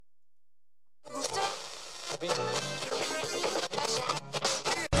Ready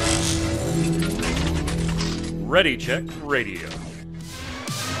Check Radio.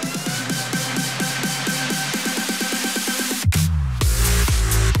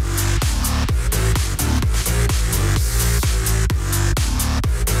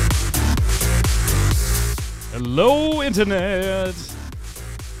 Hello, Internet.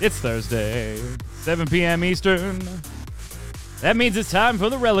 It's Thursday, 7 p.m. Eastern. That means it's time for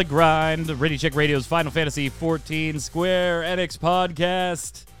the Relic Grind, Ready Check Radio's Final Fantasy XIV Square Enix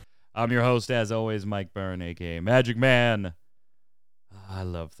podcast. I'm your host, as always, Mike Byrne, a.k.a. Magic Man. I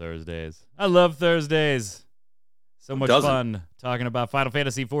love Thursdays. So much fun talking about Final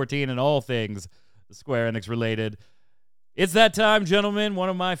Fantasy XIV and all things Square Enix related. It's that time, gentlemen, one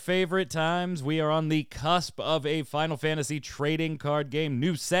of my favorite times. We are on the cusp of a Final Fantasy trading card game.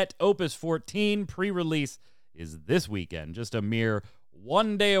 New set, Opus 14, pre-release is this weekend. Just a mere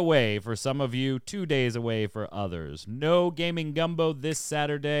 1 day away for some of you, 2 days away for others. No Gaming Gumbo this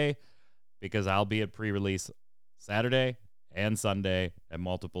Saturday because I'll be at pre-release Saturday and Sunday at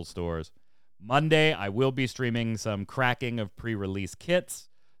multiple stores. Monday, I will be streaming some cracking of pre-release kits.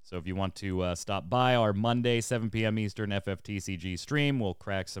 So if you want to stop by our Monday, 7 p.m. Eastern FFTCG stream, we'll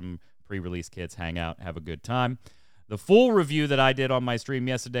crack some pre-release kits, hang out, have a good time. The full review that I did on my stream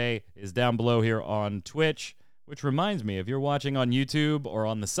yesterday is down below here on Twitch, which reminds me, if you're watching on YouTube or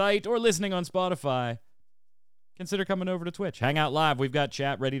on the site or listening on Spotify, consider coming over to Twitch. Hang out live. We've got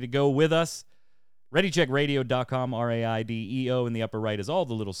chat ready to go with us. ReadyCheckRadio.com, RAIDEO. In the upper right is all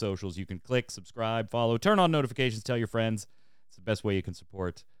the little socials. You can click, subscribe, follow, turn on notifications, tell your friends. It's the best way you can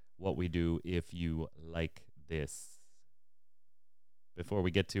support what we do if you like this. Before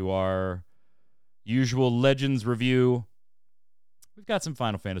we get to our usual Legends review, we've got some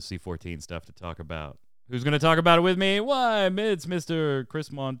Final Fantasy XIV stuff to talk about. Who's going to talk about it with me? Why, it's Mr.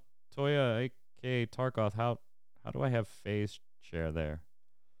 Chris Montoya, a.k.a. Tarkoth. How do I have Faye's chair there?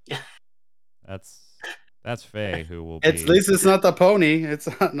 That's Faye, who will be... At least it's not the pony. It's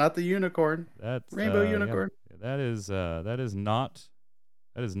not the unicorn. That's Rainbow unicorn. Yeah, that is not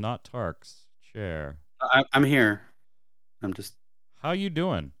Tark's chair. I'm here. I'm just... How you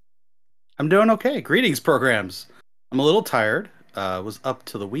doing? I'm doing okay. Greetings, programs. I'm a little tired. Was up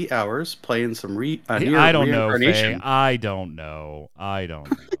to the wee hours playing some I don't know, Faye. I don't know.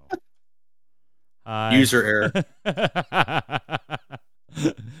 User error.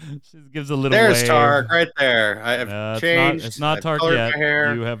 She gives a little There's wave. Tark right there. I have changed. It's not Tark yet.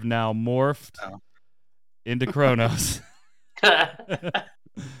 You have now morphed into Kronos.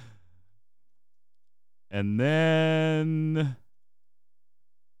 And then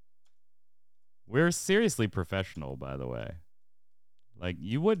we're seriously professional, by the way. Like,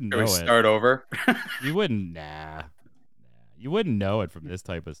 you wouldn't know it. Start over? You wouldn't. Nah. You wouldn't know it from this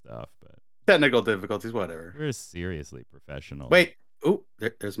type of stuff, but technical difficulties, whatever. We're seriously professional. Wait. Oh,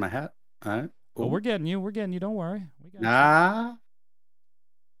 there's my hat. All right. Well, we're getting you. Don't worry. We got you.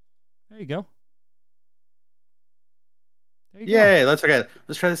 There you go. Yay! Let's try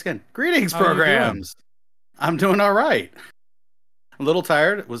this again. Greetings, programs. I'm doing all right. A little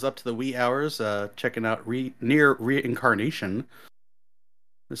tired. Was up to the wee hours checking out Near Reincarnation.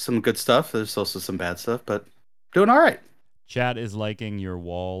 There's some good stuff. There's also some bad stuff, but doing all right. Chat is liking your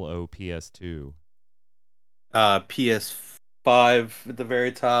wall PS2. PS5 at the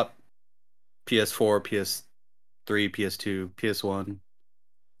very top. PS4, PS3, PS2, PS1.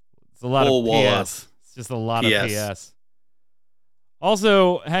 It's a lot of PS. It's just a lot of PS.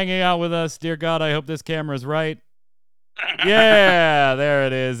 Also, hanging out with us, dear God, I hope this camera's right. Yeah, there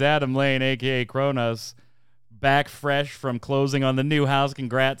it is. Adam Lane, a.k.a. Kronos. Back fresh from closing on the new house.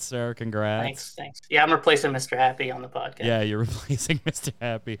 Congrats, sir. Congrats. Thanks. Yeah, I'm replacing Mr. Happy on the podcast. Yeah, you're replacing Mr.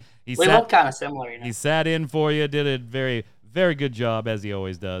 Happy. We look kind of similar, you know. He sat in for you, did a very, very good job, as he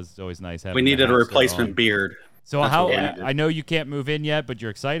always does. It's always nice having We needed a replacement beard. So I know you can't move in yet, but you're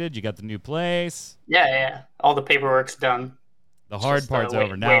excited. You got the new place. Yeah. All the paperwork's done. The hard part's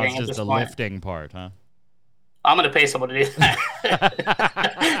over. Now it's just the lifting part, huh? I'm going to pay someone to do that.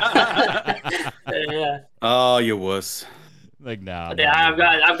 Yeah. Oh, you wuss. Like, nah. Yeah, I've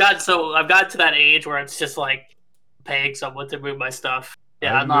got to that age where it's just like paying someone to move my stuff.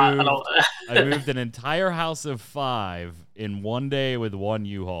 Yeah, I moved an entire house of 5 in 1 day with one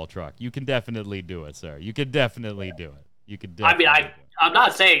U-Haul truck. You can definitely do it, sir. You could definitely do it. I'm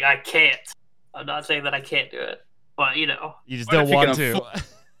not saying I can't. I'm not saying that I can't do it. But, you know. You just don't want to.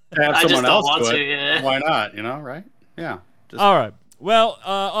 Have someone else do it. Yeah. Why not? Right? Yeah. All right. Well,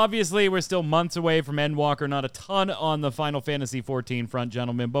 obviously, we're still months away from Endwalker. Not a ton on the Final Fantasy XIV front,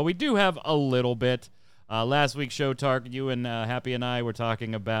 gentlemen, but we do have a little bit. Last week's show, Tark, you and Happy and I were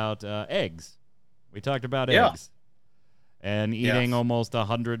talking about eggs. We talked about Yeah. eggs. And eating almost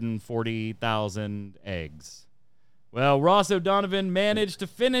 140,000 eggs. Well, Ross O'Donovan managed to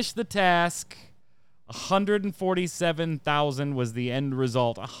finish the task. 147,000 was the end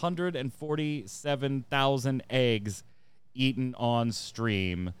result. 147,000 eggs eaten on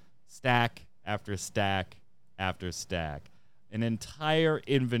stream. Stack after stack after stack. An entire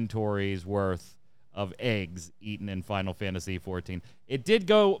inventory's worth of eggs eaten in Final Fantasy XIV. It did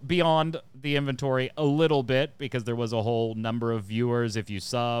go beyond the inventory a little bit because there was a whole number of viewers. If you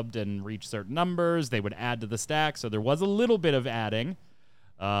subbed and reached certain numbers, they would add to the stack. So there was a little bit of adding,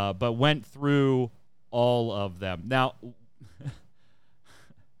 but went through all of them. Now,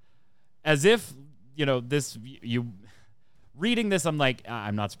 as if, reading this, I'm like,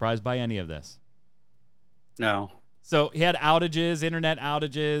 I'm not surprised by any of this. No. So he had outages, internet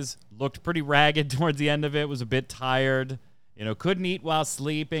outages, looked pretty ragged towards the end of it, was a bit tired, couldn't eat while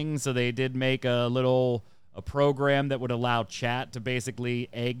sleeping, so they did make a program that would allow chat to basically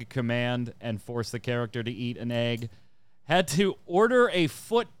egg command and force the character to eat an egg. Had to order a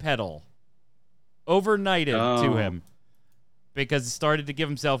foot pedal overnighted to him because he started to give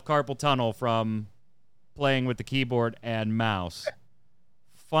himself carpal tunnel from playing with the keyboard and mouse.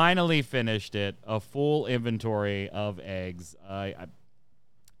 Finally finished it, a full inventory of eggs. I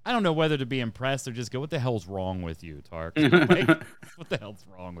don't know whether to be impressed or just go, what the hell's wrong with you, Tark? What the hell's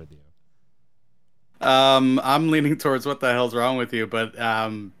wrong with you? I'm leaning towards what the hell's wrong with you, but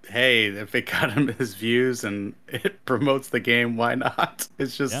hey, if it got him his views and it promotes the game, why not?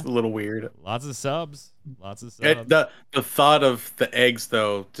 It's just a little weird. Lots of subs. The thought of the eggs,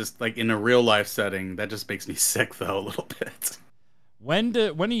 though, just like in a real life setting, that just makes me sick, though, a little bit. When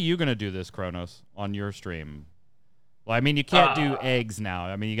are you going to do this, Kronos, on your stream? Well, I mean, you can't do eggs now.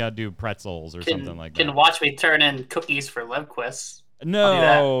 I mean, you got to do pretzels or something like that. Can watch me turn in cookies for LevQuest.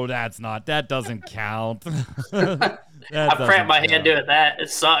 No, that doesn't count. I cramped my hand doing that.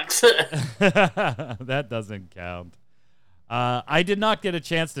 It sucks. That doesn't count. I did not get a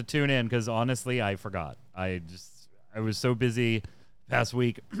chance to tune in because, honestly, I forgot. I was so busy past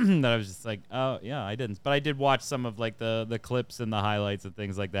week that I was just like, oh yeah, I didn't. But I did watch some of like the clips and the highlights and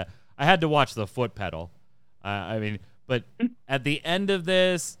things like that. I had to watch the foot pedal. But at the end of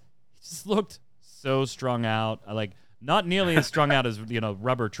this, he just looked so strung out. Not nearly as strung out as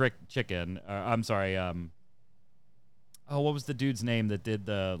Rubber Trick Chicken. I'm sorry. What was the dude's name that did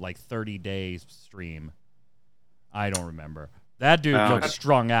the 30-day stream? I don't remember. That dude looked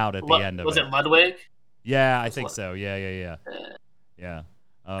strung out at the end of it. Was it Ludwig? Yeah, I think so. Yeah. Yeah.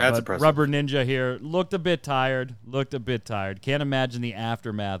 That's but impressive. Rubber Ninja here looked a bit tired. Can't imagine the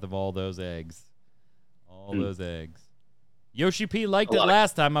aftermath of all those eggs. Those eggs. Yoshi P liked it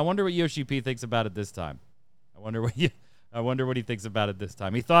last time. I wonder what Yoshi P thinks about it this time. I wonder what he thinks about it this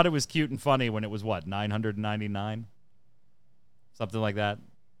time. He thought it was cute and funny when it was what, $999? Something like that.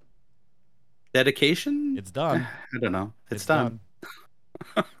 Dedication? It's done. I don't know. It's done.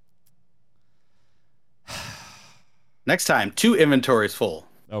 Next time, 2 inventories full.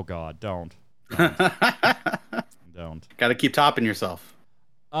 Oh God, don't. Don't. Got to keep topping yourself.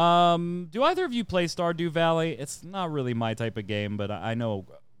 Do either of you play Stardew Valley? It's not really my type of game, but I know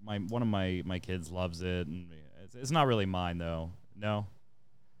one of my kids loves it, and it's not really mine though. No.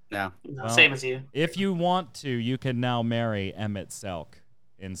 No. Well, same as you. If you want to, you can now marry Emmett Selk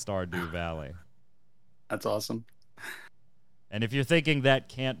in Stardew Valley. That's awesome. And if you're thinking that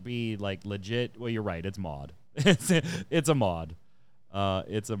can't be legit, well, you're right. It's mod. It's a mod.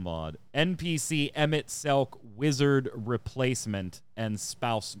 It's a mod. NPC Emmett Selk Wizard Replacement and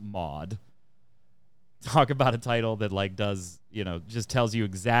Spouse mod. Talk about a title that does, just tells you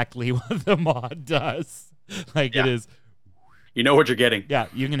exactly what the mod does. It is. You know what you're getting. Yeah,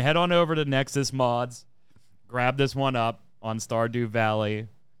 you can head on over to Nexus Mods, grab this one up on Stardew Valley.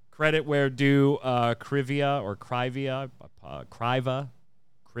 Credit where due, Criva.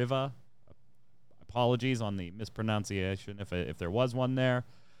 Apologies on the mispronunciation if there was one there.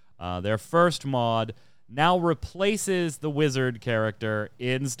 Their first mod now replaces the wizard character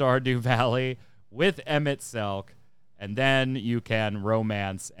in Stardew Valley with Emmett Selk, and then you can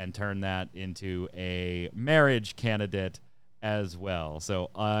romance and turn that into a marriage candidate as well.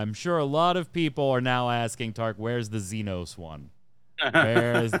 So I'm sure a lot of people are now asking, Tark, where's the Xenos one?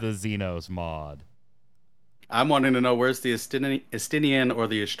 Where's the Xenos mod? I'm wanting to know where's the Estinian or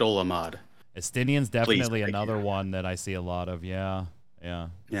the Ishtola mod. Estinian's definitely another one that I see a lot of. Yeah.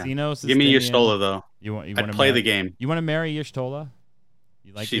 Xenos. Give me Y'shtola though. You want to play the game. You want to marry Y'shtola?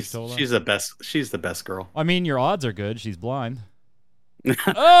 You like she's Y'shtola? She's the best. She's the best girl. I mean, your odds are good. She's blind.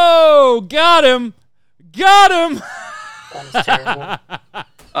 Oh, got him! Got him! That was terrible.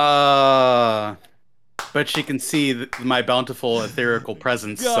 but she can see my bountiful ethereal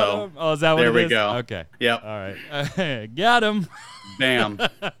presence. Got So him. Oh, is that what there it we is? go. Okay. Yep. All right. Got him. Bam.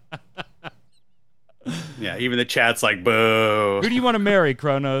 Yeah, even the chat's like, boo. Who do you want to marry,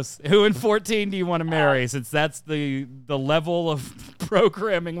 Kronos? Who in 14 do you want to marry? Since that's the level of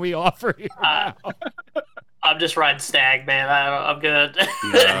programming we offer you now. I'm just riding Stag, man. I'm good.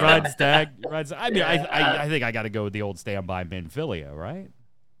 Ride Stag. I mean, I think I got to go with the old standby Minfilia, right?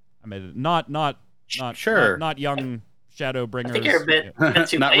 I mean, not Sure. not young Shadowbringers. I think you're a bit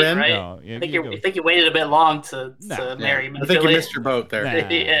too Not late, Ren? right? No, I think you waited a bit long to marry me. I think you missed your boat there.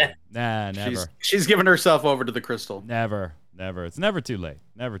 Nah, never. She's given herself over to the crystal. Never. It's never too late.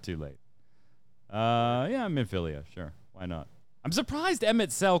 Never too late. Yeah, Minfilia, sure. Why not? I'm surprised Emmett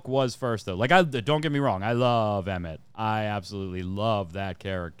Selk was first though. Like, don't get me wrong, I love Emmett. I absolutely love that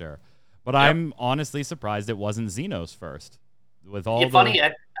character. But I'm honestly surprised it wasn't Xenos first. With all funny,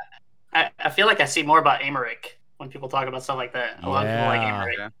 I feel like I see more about Americ when people talk about stuff like that. A lot of people like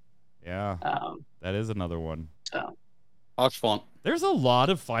Americ. Yeah. That is another one. So Font. There's a lot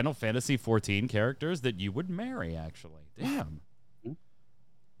of Final Fantasy 14 characters that you would marry, actually. Damn.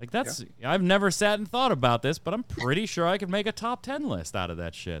 Like, that's... Yeah. I've never sat and thought about this, but I'm pretty sure I could make a top 10 list out of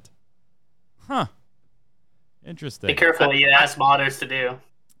that shit. Huh. Interesting. Be careful what you ask modders to do.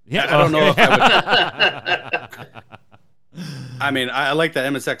 Yeah, I don't know if I would... I mean, I like the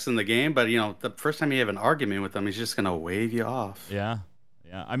MSX in the game, but, the first time you have an argument with him, he's just going to wave you off. Yeah.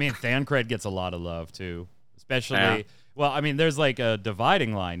 I mean, Thancred gets a lot of love, too. Especially... Well, I mean, there's like a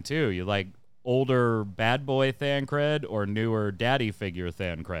dividing line, too. You like older bad boy Thancred or newer daddy figure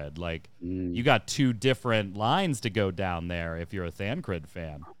Thancred. Like, you got two different lines to go down there if you're a Thancred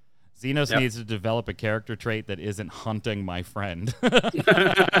fan. Xenos needs to develop a character trait that isn't hunting my friend.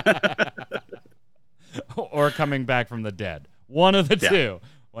 Or coming back from the dead. One of the two.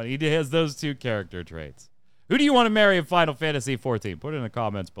 Well, he has those two character traits. Who do you want to marry in Final Fantasy 14? Put it in the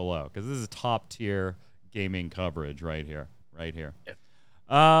comments below, because this is top tier gaming coverage right here.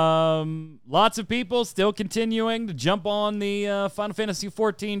 Lots of people still continuing to jump on the Final Fantasy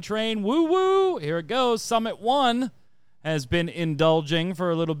 14 train. Woo! Here it goes. Summit 1 has been indulging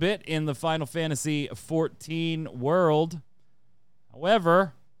for a little bit in the Final Fantasy 14 world.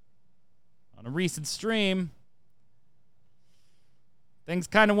 However, on a recent stream, things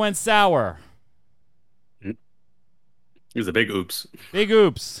kind of went sour. It was a big oops. Big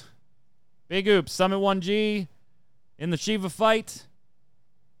oops. Summit 1G in the Shiva fight.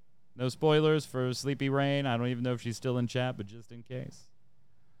 No spoilers for Sleepy Rain. I don't even know if she's still in chat, but just in case.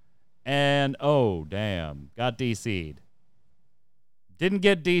 And, oh, damn. Got DC'd. Didn't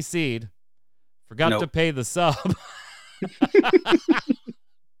get DC'd. Forgot to pay the sub.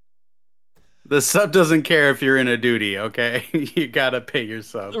 The sub doesn't care if you're in a duty, okay? You gotta pay your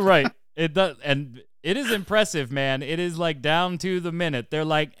sub. Right. It does, and it is impressive, man. It is like down to the minute. They're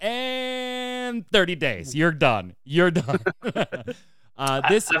like, and 30 days. You're done. I've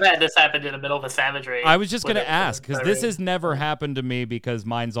had this happen in the middle of a Savage Raid. I was just going to ask, because this has never happened to me because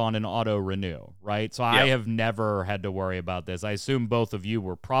mine's on an auto-renew, right? So I have never had to worry about this. I assume both of you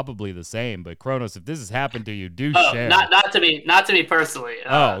were probably the same, but Kronos, if this has happened to you, share. Not to me personally.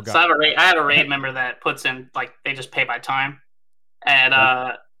 God. So I have a raid member that puts in, like, they just pay by time. And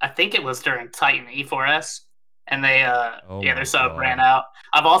I think it was during Titan E4S. And they, their sub ran out.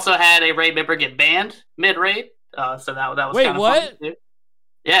 I've also had a raid member get banned mid-raid. So that was Wait, kind of what? fun too.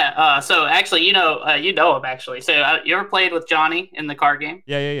 Yeah. So actually, you know him actually. So you ever played with Johnny in the card game?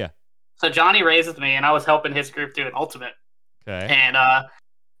 Yeah. So Johnny raised with me, and I was helping his group do an ultimate. Okay. And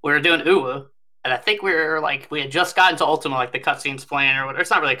we were doing Uwu, and I think we had just gotten to ultimate, like the cutscene's playing or whatever.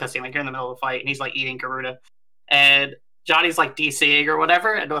 It's not really a cutscene, like you're in the middle of a fight, and he's like eating Garuda, and Johnny's like DCing or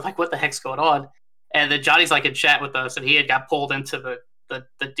whatever, and we're like, what the heck's going on? And then Johnny's like in chat with us, and he had got pulled into the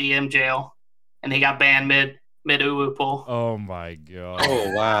DM jail, and he got banned mid Uwu pull. Oh my god.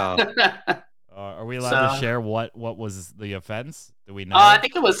 Oh wow. Are we allowed to share what was the offense? Do we know? I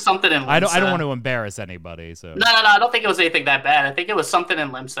think it was something in Limsa. I don't want to embarrass anybody. So no. I don't think it was anything that bad. I think it was something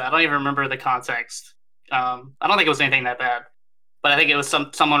in Limsa. I don't even remember the context. I don't think it was anything that bad. But I think it was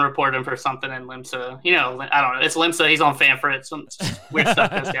someone reported him for something in Limsa. You know, I don't know. It's Limsa. He's on Fanfrit. Some weird stuff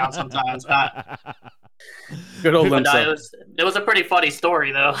goes down sometimes. Good old Limsa. It was a pretty funny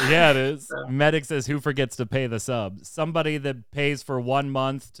story, though. Yeah, it is. Medic says, who forgets to pay the sub? Somebody that pays for 1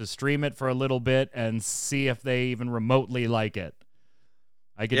 month to stream it for a little bit and see if they even remotely like it.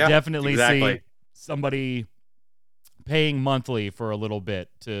 I could definitely see somebody paying monthly for a little bit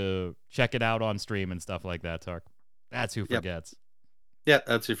to check it out on stream and stuff like that, Tark. That's who forgets. Yeah,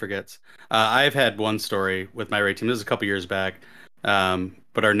 that's who forgets. I've had one story with my raid team. This was a couple years back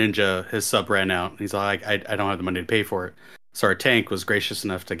But our ninja, his sub ran out. He's like, I don't have the money to pay for it. So our tank was gracious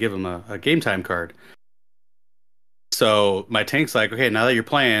enough to give him a game time card. So my tank's like, okay, now that you're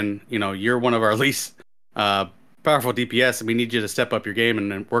playing, you're one of our least powerful DPS, and we need you to step up your game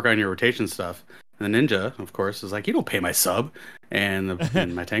and then work on your rotation stuff. And the ninja, of course, is like, you don't pay my sub. And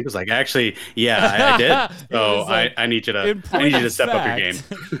my tank was like, actually, yeah, I did. So like, I need you to step up your game.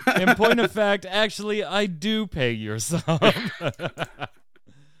 In point of fact, actually, I do pay your sub. Well,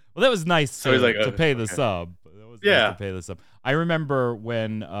 that was nice to pay the sub. That was nice to pay the sub. I remember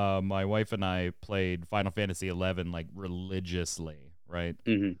when my wife and I played Final Fantasy XI like religiously, right?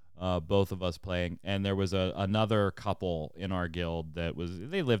 Mm-hmm. Both of us playing, and there was another couple in our guild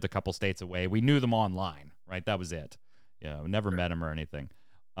they lived a couple states away. We knew them online, right? That was it. Yeah, never met them or anything.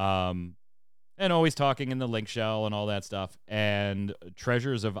 And always talking in the link shell and all that stuff. And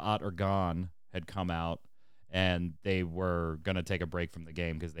Treasures of Aht-Urgan had come out, and they were going to take a break from the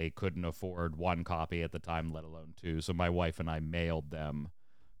game because they couldn't afford one copy at the time, let alone two. So my wife and I mailed them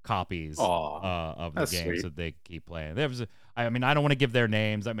copies of the game so they keep playing. I don't want to give their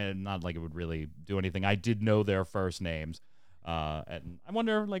names. I mean, not like it would really do anything. I did know their first names. And I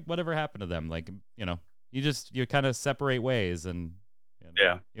wonder, like, whatever happened to them. Like, you kind of separate ways, and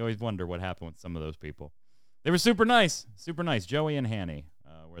you always wonder what happened with some of those people. They were super nice. Joey and Hanny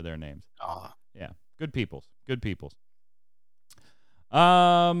were their names. Yeah, good peoples.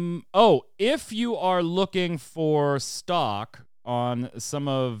 If you are looking for stock on some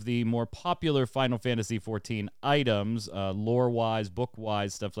of the more popular Final Fantasy XIV items, lore-wise,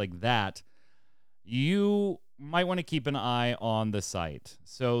 book-wise, stuff like that, you might want to keep an eye on the site.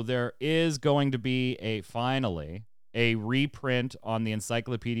 So there is going to be finally a reprint on the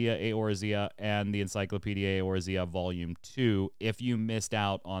Encyclopedia Eorzea and the Encyclopedia Eorzea Volume 2 if you missed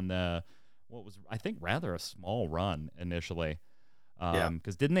out on what was, I think, rather a small run initially.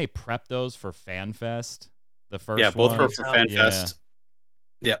 Because didn't they prep those for FanFest? The first both one? were for FanFest.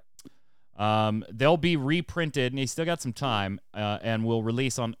 Yeah. They'll be reprinted, and you still got some time, and will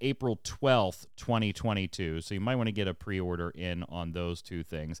release on April 12th, 2022. So you might want to get a pre-order in on those two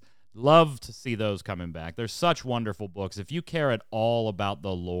things. Love to see those coming back. They're such wonderful books. If you care at all about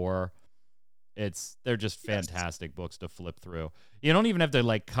the lore, they're just fantastic books to flip through. You don't even have to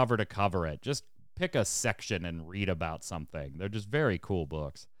like cover to cover it. Just pick a section and read about something. They're just very cool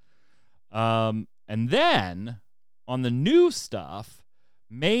books. And then on the new stuff,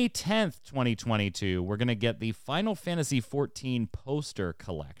 May 10th, 2022, we're going to get the Final Fantasy XIV poster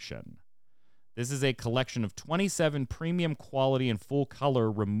collection. This is a collection of 27 premium quality and full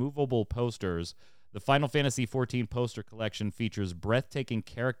color removable posters. The Final Fantasy XIV poster collection features breathtaking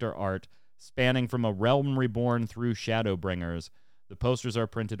character art spanning from A Realm Reborn through Shadowbringers. The posters are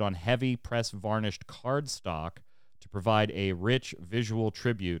printed on heavy press varnished cardstock to provide a rich visual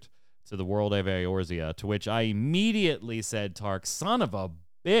tribute to the world of Eorzea, to which I immediately said, Tark, son of a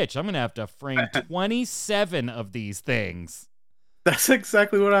bitch, I'm going to have to frame 27 of these things. That's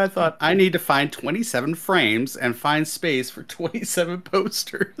exactly what I thought. I need to find 27 frames and find space for 27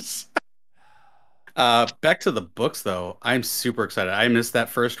 posters. Back to the books, though. I'm super excited. I missed that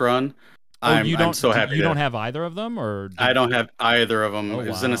first run. I'm so happy. You don't have either of them? I don't have either of them. It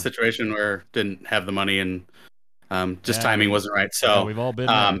was in a situation where didn't have the money and timing wasn't right. So we've all been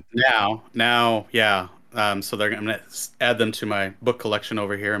now, so I'm going to add them to my book collection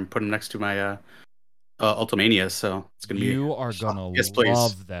over here and put them next to my Ultimania. So it's going to be. You are going to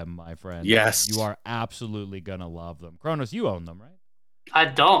love them, my friend. Yes, you are absolutely going to love them. Kronos, you own them, right? I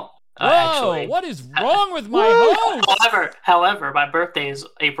don't. Whoa! Actually, what is wrong with my host? However, my birthday is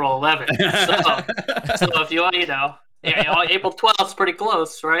April 11th. So if you want, April 12th is pretty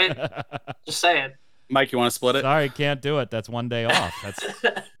close, right? Just saying. Mike, you want to split it? Sorry, can't do it. That's one day off. That's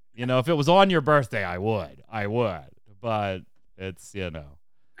if it was on your birthday, I would. But it's All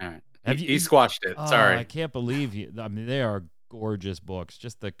right. He squashed it. Sorry. I can't believe you. I mean, they are gorgeous books.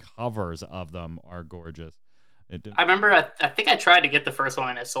 Just the covers of them are gorgeous. I remember, I think I tried to get the first one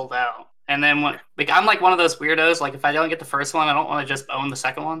and it sold out. And then I'm like one of those weirdos. Like if I don't get the first one, I don't want to just own the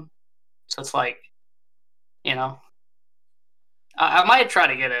second one. So it's like, I might try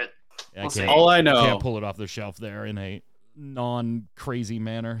to get it. We'll see. All I know, I can't pull it off the shelf there in a non-crazy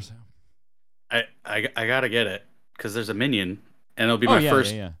manner. So. I gotta get it because there's a minion, and it'll be my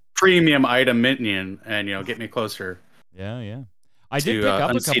first premium item minion, and get me closer. Yeah. I did pick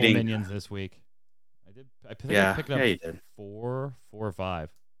up a couple minions this week. I think I picked up 4 or 5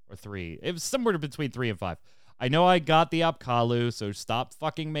 or 3. It was somewhere between 3 and 5. I know I got the Apkalu, so stop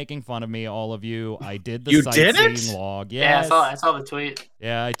fucking making fun of me, all of you. I did the You did sightseeing it? log. Yeah, Yes. I saw the tweet.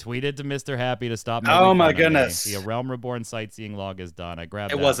 Yeah, I tweeted to Mr. Happy to stop making Oh fun my of me. goodness. The Realm Reborn sightseeing log is done. I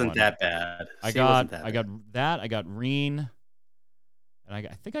grabbed It that wasn't one. that bad. I See, it wasn't that got that. I got Reen. And I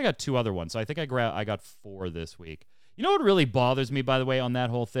think I got 2 other ones. So I think I got 4 this week. You know what really bothers me, by the way, on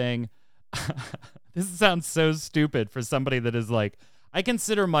that whole thing? This sounds so stupid for somebody that is like, I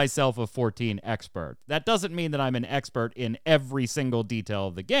consider myself a 14 expert. That doesn't mean that I'm an expert in every single detail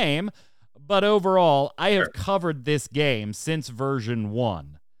of the game, but overall, I have covered this game since version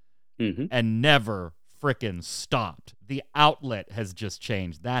 1 and never frickin' stopped. The outlet has just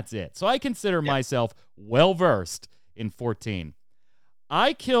changed. That's it. So I consider myself well-versed in 14.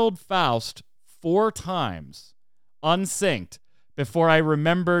 I killed Faust 4 times, unsynced, before I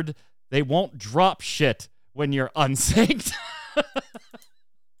remembered they won't drop shit when you're unsynced.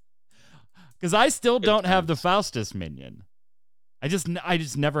 Because I still don't have the Faustus minion. I just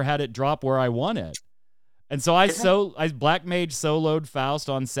never had it drop where I want it. And so I Black Mage soloed Faust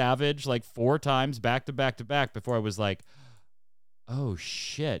on Savage like 4 times back to back to back before I was like, oh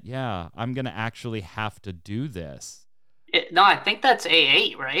shit, yeah, I'm going to actually have to do this. No, I think that's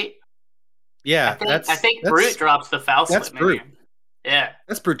A8, right? Yeah, I think Brute drops the Faust. That's Brute. Yeah.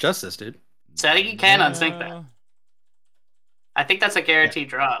 That's Brute Justice, dude. So I think you can unsync that. I think that's a guaranteed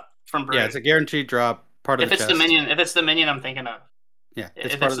drop from Brute. Yeah, it's a guaranteed drop. Part of the chest. If it's the minion I'm thinking of. Yeah,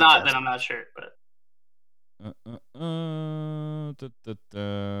 if it's not, then I'm not sure. But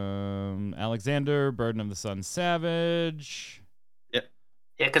Alexander, Burden of the Sun Savage. Yep.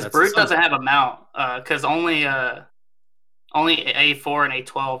 Yeah, because Brute doesn't have a mount. Because only A4 and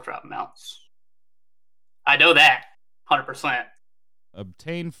A12 drop mounts. I know that 100%.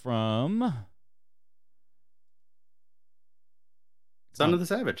 Obtained from Son of the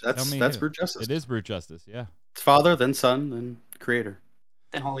Savage. That's Brute Justice. It is Brute Justice, yeah. It's Father, then Son, then Creator.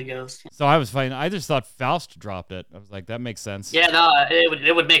 Then Holy Ghost. So I was fighting. I just thought Faust dropped it. I was like, that makes sense. Yeah, no,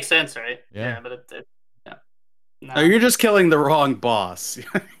 it would make sense, right? Yeah, but no. No, you're just killing the wrong boss.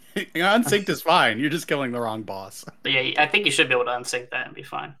 Unsynced is fine. You're just killing the wrong boss. But yeah, I think you should be able to unsync that and be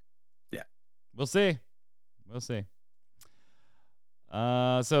fine. Yeah. We'll see. So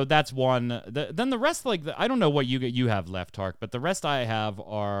that's one. Then the rest, I don't know what you have left, Tark, but the rest I have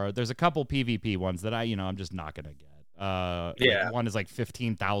there's a couple PvP ones that I'm just not gonna get. One is like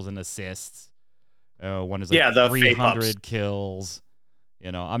 15,000 assists. One is like 300 kills.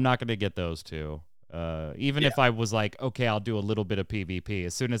 I'm not gonna get those two. Even if I was like, okay, I'll do a little bit of PvP.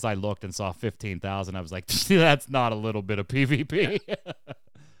 As soon as I looked and saw 15,000, I was like, that's not a little bit of PvP.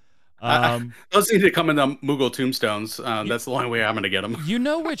 Those need to come in the Moogle tombstones. That's the only way I'm going to get them. You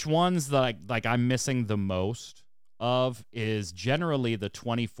know which ones that like I'm missing the most of is generally the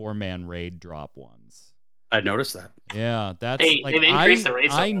 24-man raid drop ones. I noticed that. Yeah, that's they've increased the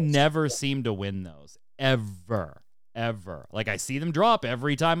raid. I never seem to win those ever. Like I see them drop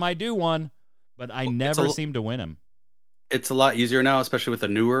every time I do one, but I never seem to win them. It's a lot easier now, especially with the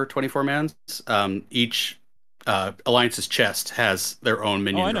newer 24-mans. Each alliance's chest has their own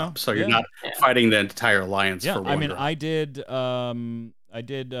minion drop, so you're not fighting the entire alliance for one drop. I did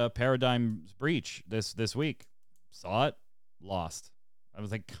Paradigm's Breach this week. Saw it, lost. I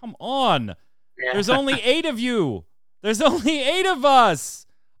was like, come on. Yeah. There's only 8 of you. There's only 8 of us.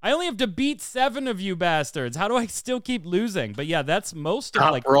 I only have to beat 7 of you bastards. How do I still keep losing? But yeah, that's most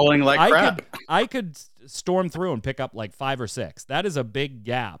of rolling like crap. I could storm through and pick up like 5 or 6. That is a big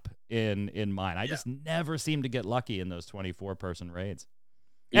gap in mine. I just never seem to get lucky in those 24-person raids.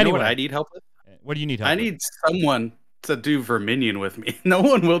 You know what I need help with? What do you need help with? I need someone to do Verminion with me. No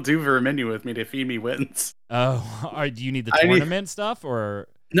one will do Verminion with me to feed me wins. Oh, do you need the tournament stuff or?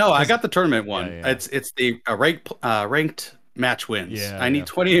 No, I got the tournament one. Yeah. It's the ranked match wins. Yeah, I need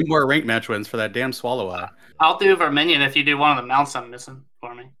 28 more ranked match wins for that damn Swallow Eye. I'll do Verminion if you do one of the mounts I'm missing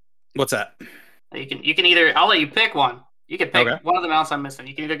for me. What's that? You can either, I'll let you pick one. You can pick one of the mounts I'm missing.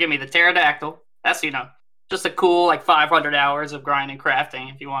 You can either give me the Pterodactyl. That's just a cool 500 hours of grinding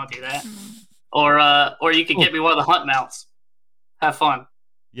crafting if you want to do that. Or you can get me one of the hunt mounts. Have fun.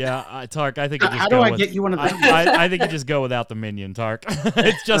 Yeah, Tark, I think you just How do I get you one of them? I think you just go without the minion, Tark.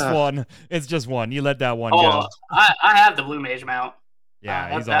 It's just one. It's just one. You let that one go. I have the Blue Mage mount.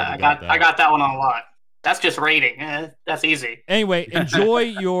 Yeah, he's I got that one on a lot. That's just raiding. That's easy. Anyway, enjoy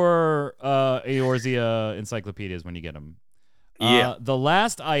your Eorzea encyclopedias when you get them. The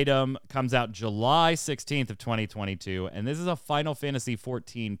last item comes out July 16th of 2022, and this is a Final Fantasy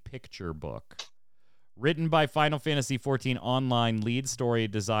XIV picture book. Written by Final Fantasy XIV Online lead story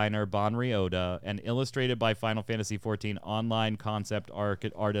designer Banri Oda and illustrated by Final Fantasy XIV Online concept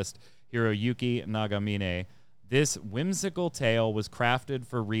artist Hiroyuki Nagamine. This whimsical tale was crafted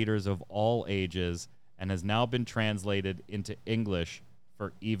for readers of all ages and has now been translated into English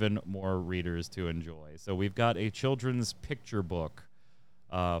for even more readers to enjoy. So we've got a children's picture book,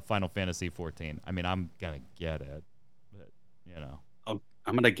 Final Fantasy XIV. I mean, I'm going to get it, but, you know.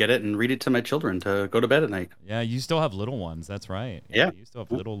 I'm going to get it and read it to my children to go to bed at night. Yeah, you still have little ones. That's right. Yeah. You still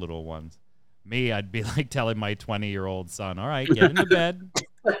have little ones. Me, I'd be like telling my 20-year-old son, all right, get into bed.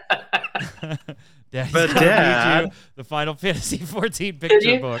 Daddy's But gonna Dad, read you the Final Fantasy XIV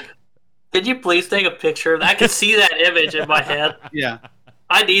picture book. Could you please take a picture of that? I can see that image in my head. Yeah.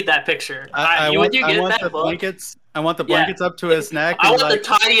 I need that picture. I want the blankets. I want the blankets up to his neck. I want the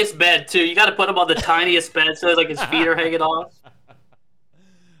tiniest bed too. You got to put him on the tiniest bed so like his feet are hanging off.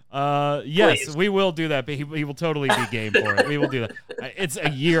 Yes, Please. we will do that, but he will totally be game for it. We will do that. It's a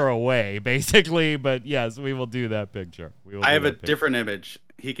year away, basically, but yes, we will do that picture. I have a different image.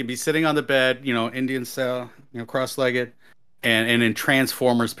 He can be sitting on the bed, Indian style, cross-legged, and in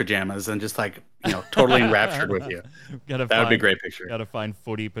Transformers pajamas, and just like, totally enraptured with you. That would be a great picture. Gotta find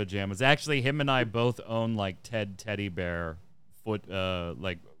footy pajamas. Actually, him and I both own like Ted teddy bear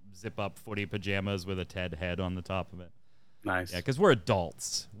like zip-up footy pajamas with a Ted head on the top of it. Nice. Yeah, because we're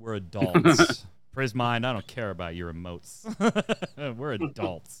adults. We're adults. Prismine, I don't care about your emotes. We're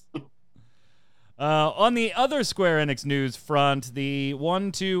adults. On the other Square Enix news front, the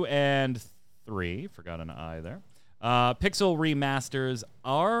 1, 2, and 3, forgot an I there, Pixel remasters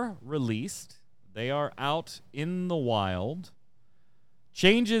are released. They are out in the wild.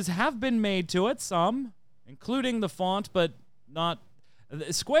 Changes have been made to it, some, including the font, but not...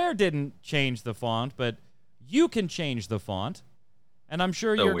 Square didn't change the font, but you can change the font. And I'm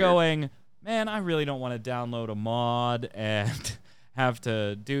sure you're going, man, I really don't want to download a mod and have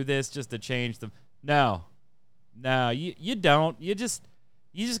to do this just to change the... No, you don't. You just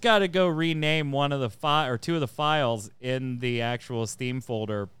got to go rename one of the or two of the files in the actual Steam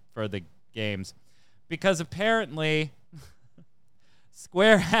folder for the games, because apparently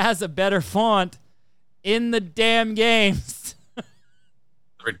Square has a better font in the damn games.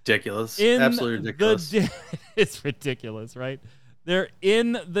 Ridiculous. Absolutely ridiculous. It's ridiculous, right? They're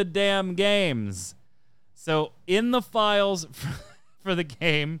in the damn games. So in the files for the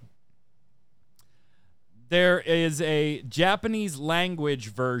game, there is a Japanese language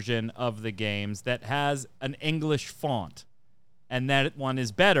version of the games that has an English font, and that one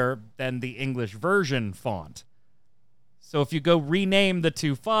is better than the English version font. So if you go rename the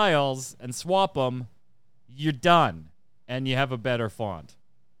two files and swap them, you're done, and you have a better font.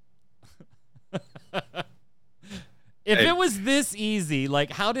 If it was this easy,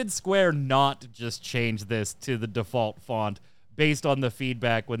 like, how did Square not just change this to the default font based on the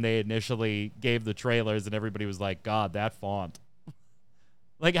feedback when they initially gave the trailers and everybody was like, God, that font.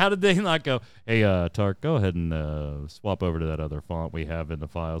 Like, how did they not go, hey, Tark, go ahead and swap over to that other font we have in the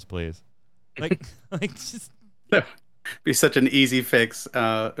files, please? Like just... Be such an easy fix.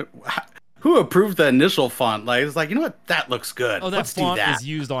 Who approved the initial font? Like, it's like, you know what? That looks good. Oh, that Let's font do that. is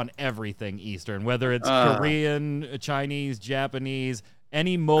used on everything Eastern, whether it's Korean, Chinese, Japanese,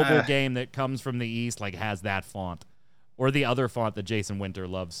 any mobile game that comes from the East, like, has that font. Or the other font that Jason Winter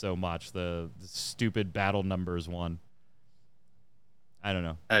loves so much, the stupid Battle Numbers one. I don't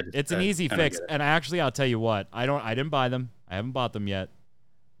know. It's an easy fix, and actually, I'll tell you what, I didn't buy them. I haven't bought them yet.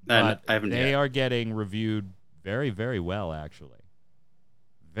 But they are getting reviewed very, very well, actually.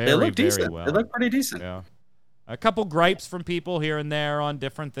 They look decent. Very well. They look pretty decent. Yeah. A couple gripes from people here and there on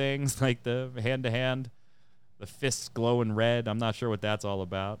different things, like the hand-to-hand, the fists glowing red. I'm not sure what that's all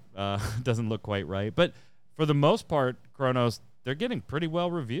about. Doesn't look quite right. But for the most part, Chronos, they're getting pretty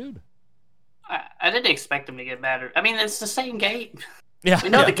well reviewed. I didn't expect them to get better. I mean, it's the same game. Yeah. We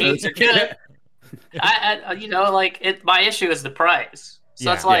know the games are good. My issue is the price.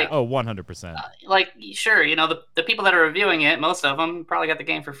 So it's like, 100%. Sure, the people that are reviewing it, most of them probably got the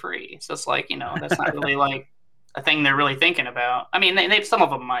game for free. So it's like, that's not really like a thing they're really thinking about. I mean, they some of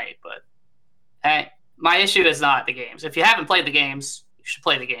them might, but my issue is not the games. If you haven't played the games, you should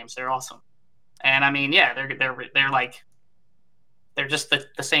play the games. They're awesome. And I mean, yeah, they're just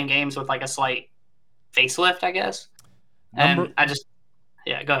the same games with like a slight facelift, I guess.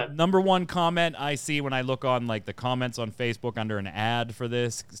 Yeah, go ahead. Number one comment I see when I look on like the comments on Facebook under an ad for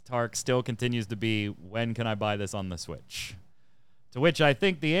this, Tark, still continues to be, when can I buy this on the Switch? To which I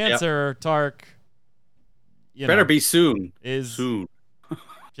think the answer, Tark, better be soon. Is soon.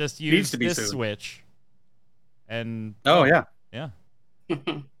 Just use this soon. Switch. And yeah. I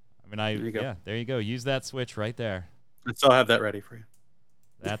mean, there you go. Use that Switch right there. I still have that ready for you.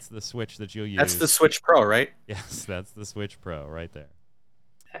 That's the Switch that you'll use. That's the Switch Pro, right? Yes, that's the Switch Pro right there.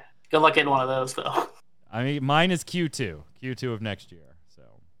 Good luck getting one of those, though. I mean, mine is Q2 of next year. So,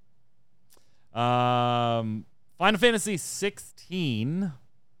 Final Fantasy 16.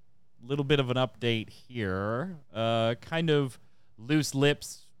 Little bit of an update here. Kind of loose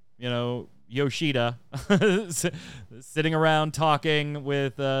lips, Yoshida sitting around talking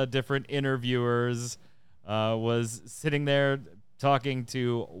with different interviewers. Was sitting there talking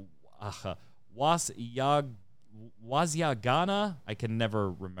to Wasyagana. I can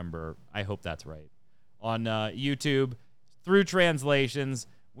never remember. I hope that's right. On YouTube, through translations,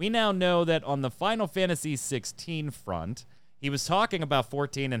 we now know that on the Final Fantasy 16 front, he was talking about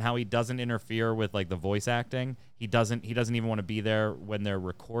 14 and how he doesn't interfere with like the voice acting. He doesn't even want to be there when they're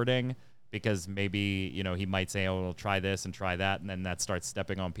recording because maybe, he might say, "Oh, we'll try this and try that," and then that starts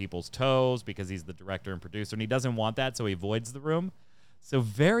stepping on people's toes because he's the director and producer, and he doesn't want that, so he avoids the room. So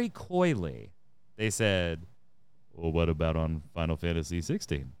very coyly, they said, "Well, what about on Final Fantasy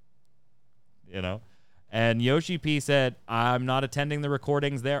 16?" And Yoshi P said, "I'm not attending the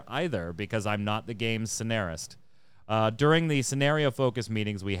recordings there either because I'm not the game's scenarist." During the scenario-focused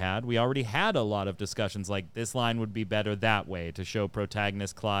meetings we already had a lot of discussions like this line would be better that way to show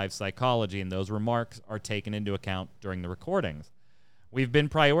protagonist Clive's psychology, and those remarks are taken into account during the recordings. We've been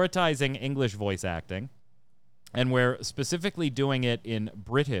prioritizing English voice acting, and we're specifically doing it in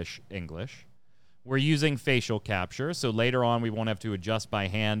British English. We're using facial capture, so later on we won't have to adjust by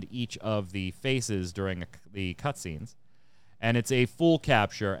hand each of the faces during the cutscenes. And it's a full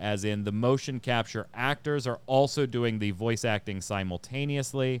capture, as in the motion capture actors are also doing the voice acting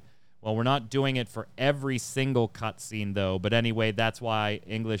simultaneously. Well, we're not doing it for every single cutscene, though. But anyway, that's why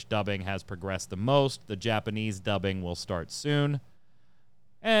English dubbing has progressed the most. The Japanese dubbing will start soon.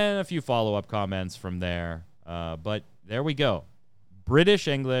 And a few follow-up comments from there. But there we go. British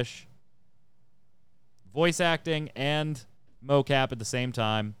English, voice acting, and mocap at the same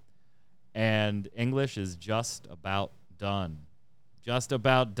time. And English is just about done. Just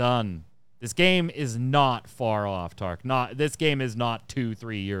about done. This game is not far off, Tark. This game is not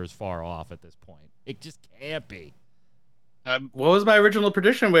 2-3 years far off at this point. It just can't be. What was my original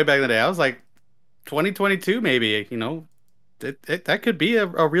prediction way back in the day? I was like 2022 maybe, that could be a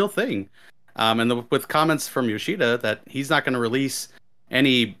real thing. With comments from Yoshida that he's not going to release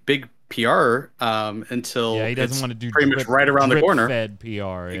any big PR until he doesn't want to do pretty much right around the corner. Fed PR,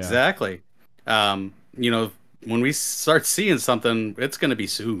 yeah. Exactly. When we start seeing something, it's going to be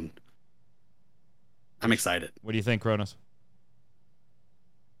soon. I'm excited. What do you think, Cronus?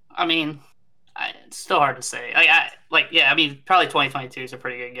 I mean, it's still hard to say. Probably 2022 is a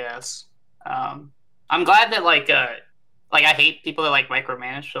pretty good guess. I'm glad that I hate people that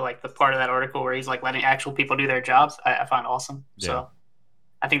micromanage. So the part of that article where he's letting actual people do their jobs, I find awesome. Yeah. So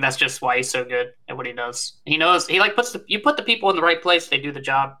I think that's just why he's so good at what he does. He knows you put the people in the right place, they do the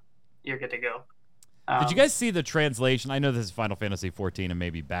job, you're good to go. Did you guys see the translation? I know this is Final Fantasy XIV and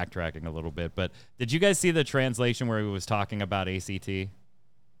maybe backtracking a little bit, but did you guys see the translation where he was talking about ACT? I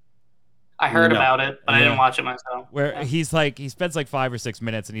heard about it, but I didn't watch it myself. Where he spends 5 or 6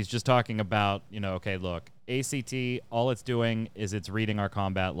 minutes and he's just talking about, okay, look, ACT, all it's doing is it's reading our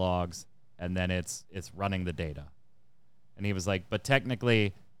combat logs and then it's running the data. And he was like, but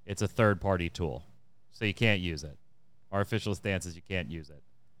technically it's a third-party tool, so you can't use it. Our official stance is you can't use it.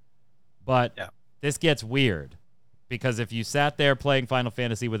 But this gets weird, because if you sat there playing Final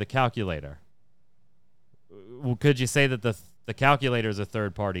Fantasy with a calculator, could you say that the calculator is a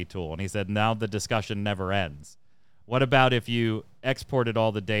third-party tool? And he said, now the discussion never ends. What about if you exported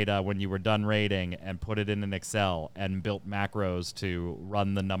all the data when you were done raiding and put it in an Excel and built macros to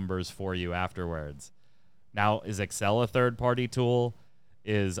run the numbers for you afterwards? Now, is Excel a third-party tool?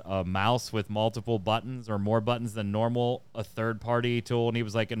 Is a mouse with multiple buttons or more buttons than normal a third-party tool? And he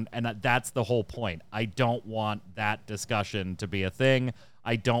was like, and that's the whole point. I don't want that discussion to be a thing.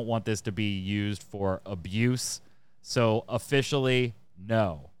 I don't want this to be used for abuse. So officially,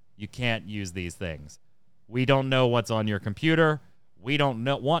 no, you can't use these things. We don't know what's on your computer. We don't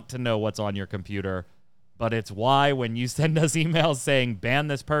want to know what's on your computer. But it's why when you send us emails saying, ban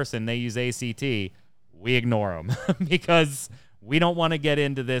this person, they use ACT, we ignore them because we don't want to get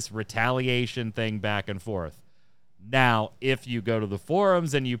into this retaliation thing back and forth. Now, if you go to the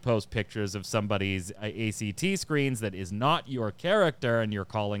forums and you post pictures of somebody's ACT screens that is not your character and you're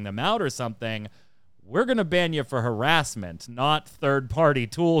calling them out or something, we're going to ban you for harassment, not third-party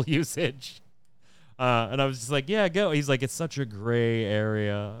tool usage. And I was just like, yeah, go. He's like, it's such a gray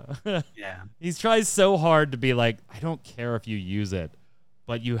area. Yeah. He tries so hard to be like, I don't care if you use it,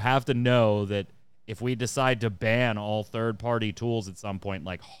 but you have to know that if we decide to ban all third-party tools at some point,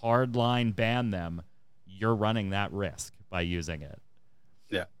 hardline ban them, you're running that risk by using it.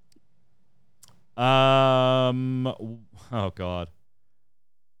 Yeah. Oh God.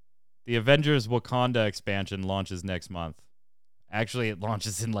 The Avengers Wakanda expansion launches next month. Actually, it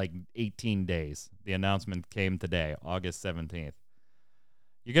launches in like 18 days. The announcement came today, August 17th.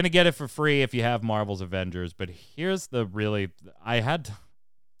 You're going to get it for free if you have Marvel's Avengers, but here's the really... I had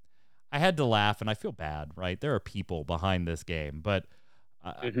to laugh, and I feel bad, right? There are people behind this game, but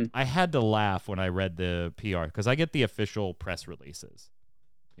I had to laugh when I read the PR, because I get the official press releases,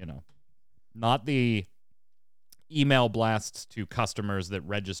 not the email blasts to customers that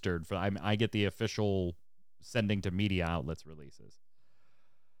registered for... I get the official sending to media outlets releases.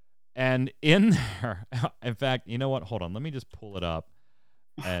 And in there, in fact, you know what? Hold on, let me just pull it up.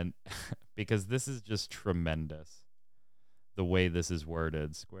 And because this is just tremendous, the way this is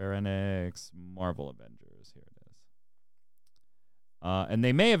worded. Square Enix, Marvel Avengers. Here it is. And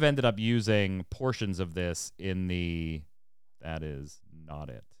they may have ended up using portions of this in the... That is not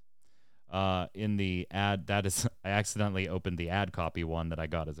it. In the ad, that is... I accidentally opened the ad copy one that I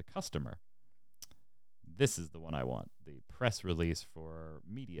got as a customer. This is the one I want. The press release for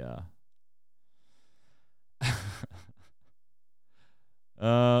media.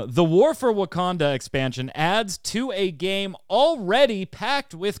 The War for Wakanda expansion adds to a game already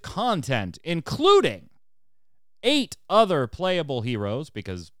packed with content, including 8 other playable heroes,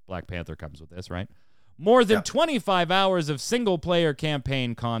 because Black Panther comes with this, right? More than 25 hours of single-player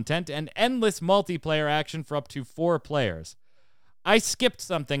campaign content and endless multiplayer action for up to 4 players. I skipped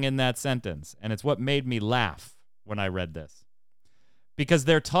something in that sentence, and it's what made me laugh when I read this. Because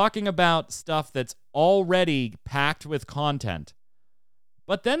they're talking about stuff that's already packed with content.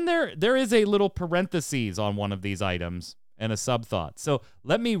 But then there is a little parentheses on one of these items and a subthought. So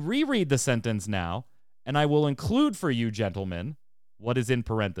let me reread the sentence now, and I will include for you, gentlemen, what is in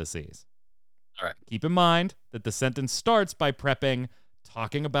parentheses. All right. Keep in mind that the sentence starts by prepping,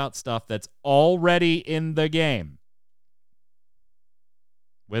 talking about stuff that's already in the game.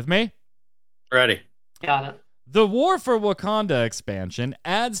 With me? Ready. Got it. The War for Wakanda expansion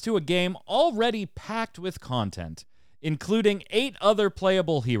adds to a game already packed with content, including 8 other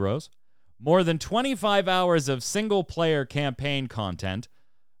playable heroes, more than 25 hours of single-player campaign content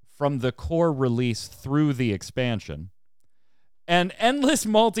from the core release through the expansion, and endless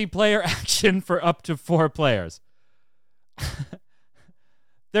multiplayer action for up to 4 players.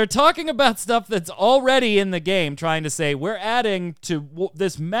 They're talking about stuff that's already in the game, trying to say, we're adding to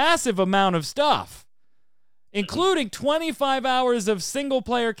this massive amount of stuff, including 25 hours of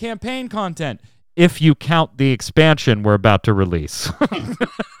single-player campaign content, if you count the expansion we're about to release.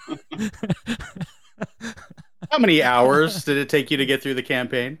 How many hours did it take you to get through the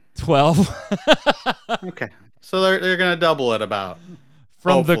campaign? 12. Okay. So they're going to double it about.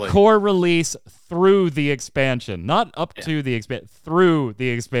 From hopefully. the core release through the expansion. Not up to the expansion, through the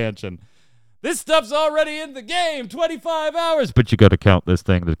expansion. This stuff's already in the game, 25 hours. But you got to count this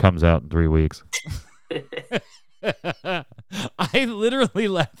thing that comes out in 3 weeks. I literally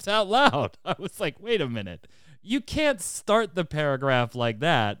laughed out loud. I was like, wait a minute. You can't start the paragraph like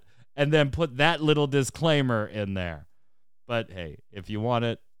that and then put that little disclaimer in there. But hey, if you want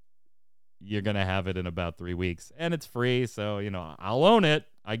it, you're going to have it in about 3 weeks. And it's free, so, I'll own it,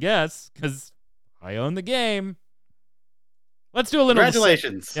 I guess, because I own the game. Let's do a little...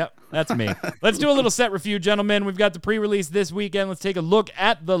 Congratulations. Yep, that's me. Let's do a little set review, gentlemen. We've got the pre-release this weekend. Let's take a look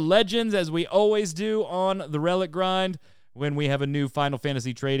at the Legends, as we always do on the Relic Grind, when we have a new Final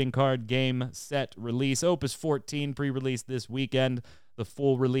Fantasy trading card game set release. Opus 14 pre-release this weekend. The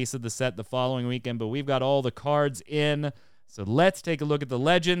full release of the set the following weekend, but we've got all the cards in. So let's take a look at the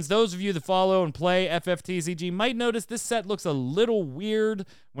Legends. Those of you that follow and play FFTCG might notice this set looks a little weird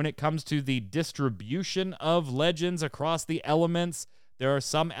when it comes to the distribution of Legends across the elements. There are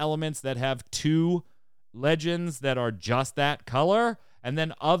some elements that have 2 Legends that are just that color, and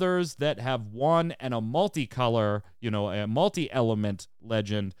then others that have 1 and a multicolor, a multi-element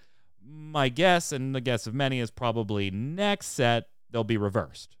Legend. My guess, and the guess of many, is probably next set they'll be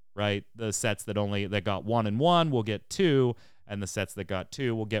reversed. Right? The sets that got 1 and 1 will get 2, and the sets that got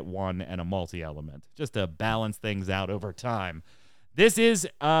 2 will get 1 and a multi-element, just to balance things out over time. This is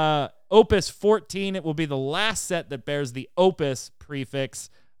Opus 14. It will be the last set that bears the Opus prefix,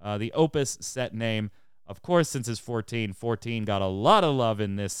 the Opus set name. Of course, since it's 14 got a lot of love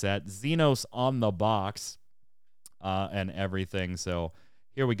in this set. Xenos on the box and everything. So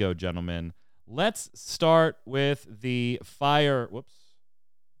here we go, gentlemen. Let's start with the Fire... Whoops.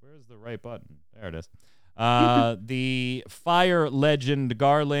 Where's the right button? There it is. The Fire Legend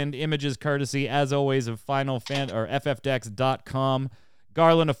Garland. Images courtesy, as always, of FFDecks.com.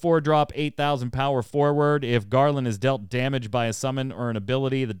 Garland, a 4-drop, 8,000 power forward. If Garland is dealt damage by a summon or an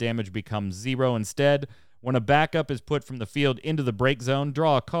ability, the damage becomes 0 instead. When a backup is put from the field into the break zone,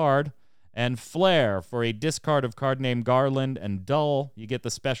 draw a card. And Flare, for a discard of card name Garland and Dull, you get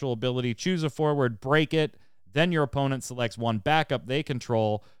the special ability, choose a forward, break it, then your opponent selects one backup they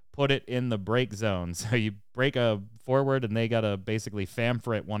control, put it in the break zone. So you break a forward, and they got to basically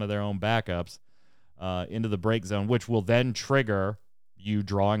Famfrit one of their own backups into the break zone, which will then trigger you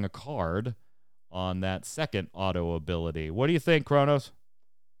drawing a card on that second auto ability. What do you think, Kronos?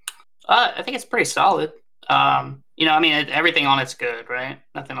 I think it's pretty solid. Everything on it's good, right?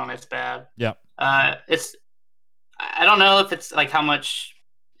 Nothing on it's bad. Yeah. I don't know if it's like how much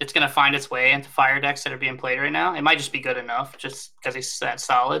it's going to find its way into fire decks that are being played right now. It might just be good enough just because he's that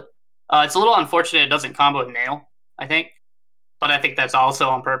solid. It's a little unfortunate it doesn't combo with Nail, I think. But I think that's also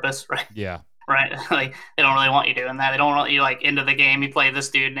on purpose, right? Yeah. Right? Like, they don't really want you doing that. They don't want you, like, into the game, you play this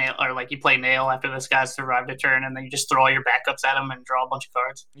dude Nail, or, like, you play Nail after this guy's survived a turn, and then you just throw all your backups at him and draw a bunch of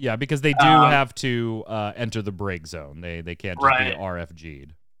cards. Yeah, because they do have to enter the break zone. They can't just be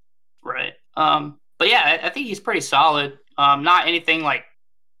RFG'd. Right. But yeah, I think he's pretty solid. Not anything, like,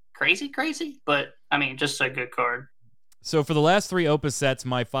 crazy, but, I mean, just a good card. So for the last 3 Opus sets,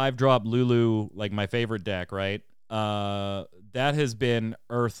 my 5-drop Lulu, like my favorite deck, right? That has been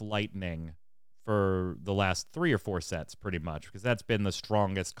Earth Lightning for the last 3 or 4 sets, pretty much, because that's been the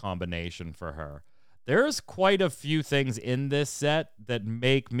strongest combination for her. There's quite a few things in this set that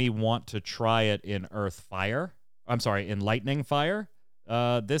make me want to try it in in Lightning Fire.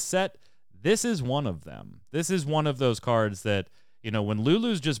 This set, this is one of them. This is one of those cards that, when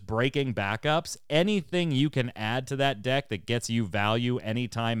Lulu's just breaking backups, anything you can add to that deck that gets you value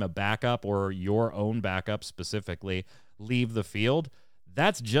anytime a backup or your own backup specifically leave the field,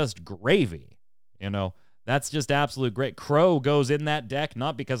 that's just gravy. That's just absolute great. Crow goes in that deck,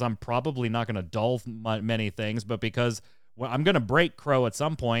 not because I'm probably not going to dull many things, but because I'm going to break Crow at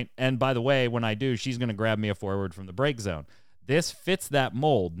some point. And by the way, when I do, she's going to grab me a forward from the break zone. This fits that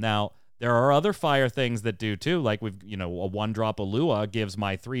mold. Now, there are other fire things that do too, like a 1-drop Alua gives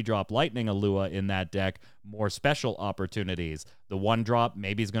my 3-drop Lightning Alua in that deck more special opportunities. The 1-drop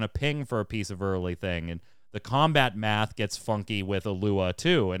maybe is going to ping for a piece of early thing, and the combat math gets funky with Alua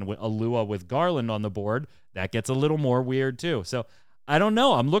too, and with Alua with Garland on the board, that gets a little more weird too. So I don't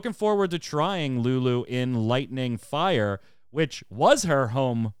know. I'm looking forward to trying Lulu in Lightning Fire, which was her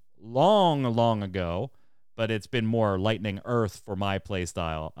home long, long ago, but it's been more Lightning Earth for my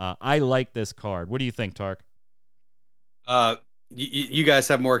playstyle. I like this card. What do you think, Tark? You guys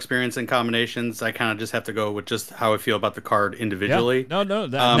have more experience in combinations. I kind of just have to go with just how I feel about the card individually. Yeah. No,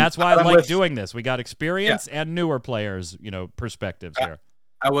 that's why I like doing this. We got experience and newer players, perspectives here.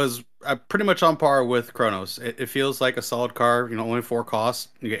 I was pretty much on par with Kronos. It feels like a solid card. Only 4 costs.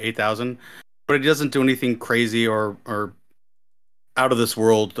 You get 8,000, but it doesn't do anything crazy or out of this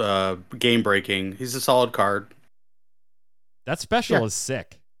world game breaking. He's a solid card. That special is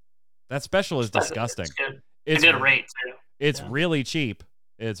sick. That special is disgusting. It's a good rate too. It's really cheap.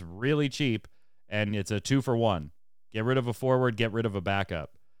 It's really cheap, and it's a 2-for-1. Get rid of a forward, get rid of a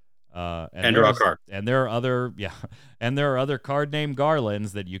backup, and draw a card. And there are other card named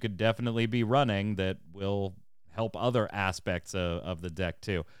Garlands that you could definitely be running that will help other aspects of the deck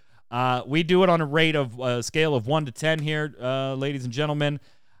too. We do it on a rate of scale of 1 to 10 here, ladies and gentlemen.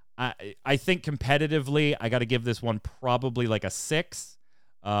 I think competitively, I got to give this one probably like a 6.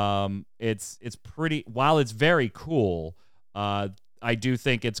 It's pretty. While it's very cool, I do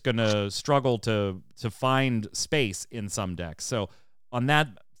think it's going to struggle to find space in some decks. So on that,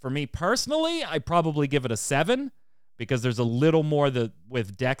 for me personally, I probably give it a 7 because there's a little more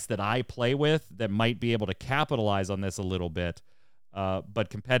with decks that I play with that might be able to capitalize on this a little bit. But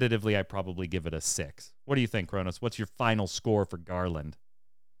competitively, I probably give it a 6. What do you think, Kronos? What's your final score for Garland?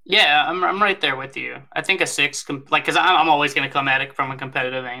 Yeah, I'm right there with you. I think a 6, because I'm always going to come at it from a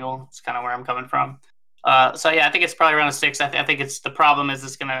competitive angle. It's kind of where I'm coming from. So yeah, I think it's probably around a 6. I think it's the problem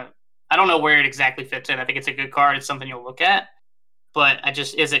is I don't know where it exactly fits in. I think it's a good card. It's something you'll look at, but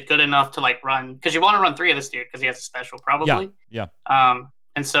is it good enough to like run? Because you want to run 3 of this dude because he has a special probably. Yeah.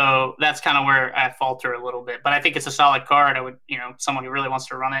 And so that's kind of where I falter a little bit. But I think it's a solid card. I would, someone who really wants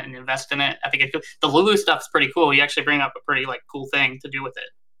to run it and invest in it. I think the Lulu stuff's pretty cool. You actually bring up a pretty like cool thing to do with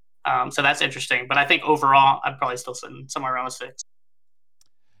it. So that's interesting. But I think overall, I'd probably still sit somewhere around a 6.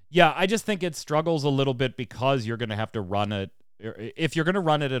 Yeah, I just think it struggles a little bit because you're going to have to run it. If you're going to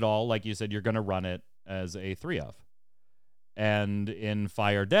run it at all, like you said, you're going to run it as a 3-of. And in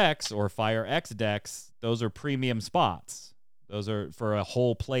Fire decks or Fire X decks, those are premium spots. Those are for a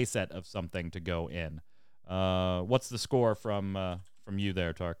whole play set of something to go in. What's the score from from you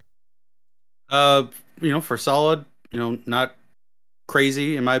there, Tark? For solid, not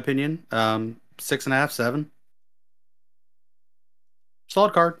crazy in my opinion. 6.5, 7.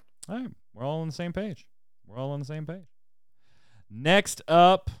 Solid card. All right, we're all on the same page. Next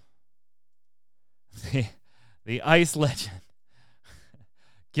up, the Ice Legend,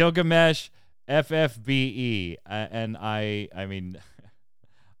 Gilgamesh FFBE, and I mean,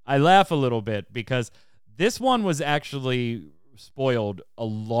 I laugh a little bit because this one was actually spoiled a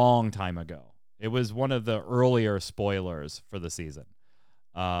long time ago. It was one of the earlier spoilers for the season.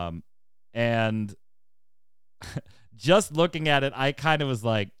 And just looking at it, I kind of was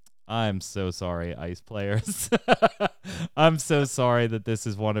like, I'm so sorry, Ice players. I'm so sorry that this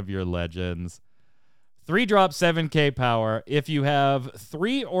is one of your legends. 3-drop 7k power. If you have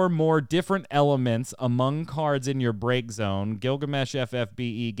 3 or more different elements among cards in your break zone, Gilgamesh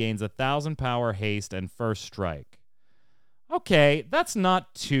FFBE gains 1,000 power, haste, and first strike. Okay, that's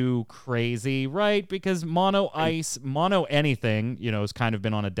not too crazy, right? Because mono ice, mono anything, has kind of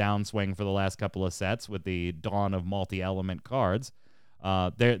been on a downswing for the last couple of sets with the dawn of multi-element cards.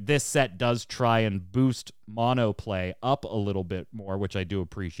 This set does try and boost mono play up a little bit more, which I do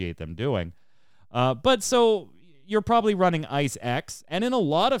appreciate them doing. But so you're probably running Ice X, and in a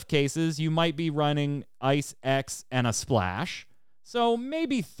lot of cases, you might be running Ice X and a splash. So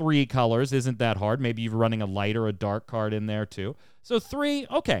maybe 3 colors isn't that hard. Maybe you're running a light or a dark card in there too. So 3,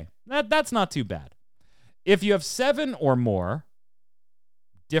 okay, that's not too bad. If you have 7 or more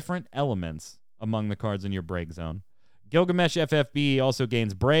different elements among the cards in your break zone, Gilgamesh FFBE also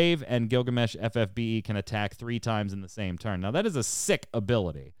gains Brave, and Gilgamesh FFBE can attack 3 times in the same turn. Now that is a sick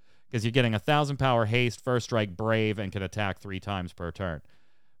ability because you're getting 1,000 power, haste, first strike, Brave, and can attack 3 times per turn.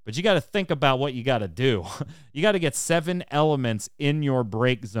 But you got to think about what you got to do. You got to get 7 elements in your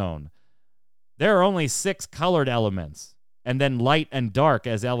break zone. There are only 6 colored elements, and then light and dark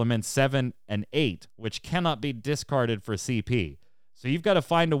as elements 7 and 8, which cannot be discarded for CP. So you've got to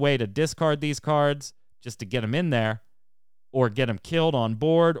find a way to discard these cards just to get them in there, or get them killed on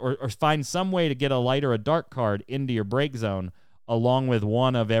board, or find some way to get a light or a dark card into your break zone along with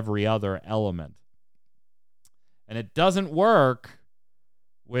one of every other element. And it doesn't work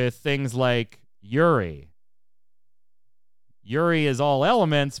with things like Yuri. Yuri is all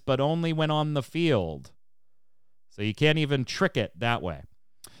elements, but only when on the field. So you can't even trick it that way.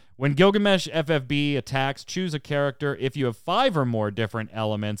 When Gilgamesh FFB attacks, choose a character. If you have 5 or more different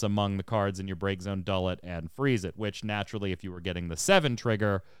elements among the cards in your break zone, dull it and freeze it, which naturally, if you were getting the 7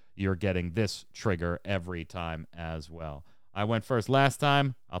 trigger, you're getting this trigger every time as well. I went first last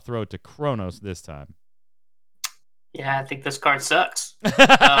time. I'll throw it to Kronos this time. Yeah, I think this card sucks.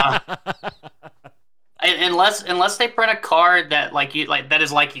 Unless they print a card that that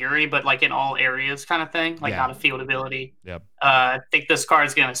is like Yuri, but like in all areas kind of thing, not a field ability. Yep. I think this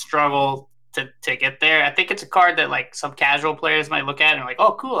card's gonna struggle to get there. I think it's a card that like some casual players might look at and like,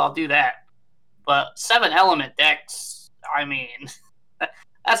 oh cool, I'll do that. But 7 element decks, I mean,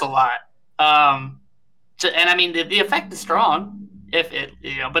 that's a lot. And I mean the effect is strong if it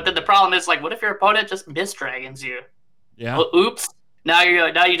but then the problem is like, what if your opponent just misdragons you? Yeah. Well, oops. Now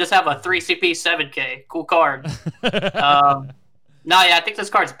you just have a 3 CP 7K. Cool card. I think this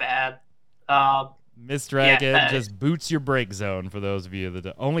card's bad. Misdragon just boots your break zone for those of you that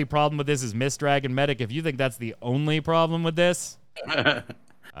the only problem with this is Misdragon Medic. If you think that's the only problem with this,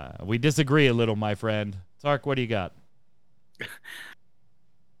 we disagree a little, my friend. Tark, what do you got?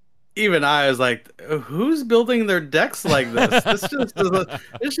 Even I was like, who's building their decks like this?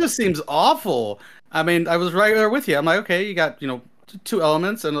 This just seems awful. I mean, I was right there with you. I'm like, okay, you got 2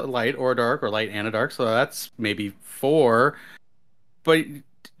 elements and a light or a dark, or light and a dark, so that's maybe 4. But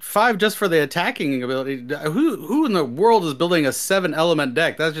 5 just for the attacking ability. Who in the world is building a 7 element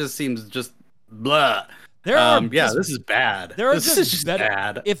deck? That just seems just blah. This is bad. This is just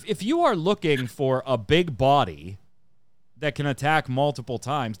bad. If you are looking for a big body that can attack multiple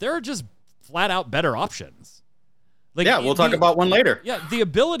times, there are just flat out better options. We'll talk about one later. Yeah, the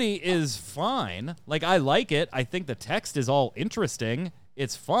ability is fine. I like it. I think the text is all interesting.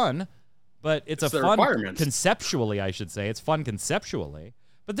 It's fun, but it's fun conceptually, I should say. It's fun conceptually.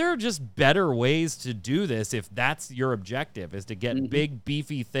 But there are just better ways to do this if that's your objective, is to get big,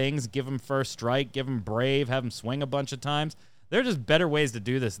 beefy things, give them first strike, give them brave, have them swing a bunch of times. There are just better ways to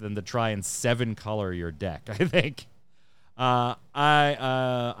do this than to try and 7-color your deck, I think. I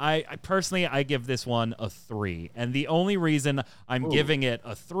personally, I give this one a 3. And the only reason I'm giving it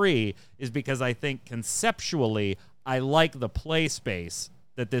a 3 is because I think conceptually I like the play space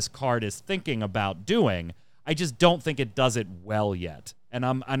that this card is thinking about doing. I just don't think it does it well yet. And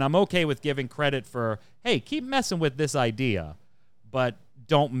I'm okay with giving credit for, hey, keep messing with this idea. but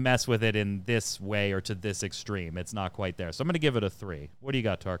don't mess with it in this way or to this extreme. It's not quite there. So I'm going to give it a 3. What do you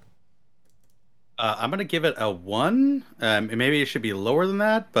got, Tark? I'm going to give it a 1. Maybe it should be lower than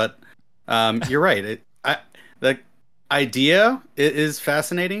that, but you're right. The idea is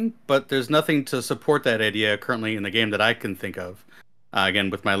fascinating, but there's nothing to support that idea currently in the game that I can think of. Again,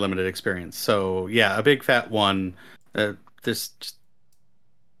 with my limited experience. So yeah, a big fat 1. Just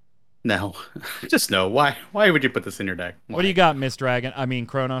no, just no. Why would you put this in your deck? Why? What do you got, Miss Dragon? I mean,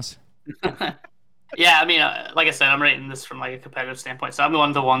 Kronos. Yeah, I mean, like I said, I'm rating this from like a competitive standpoint, so I'm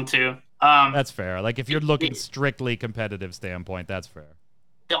going to 1 too. That's fair. Like if you're looking strictly competitive standpoint, that's fair.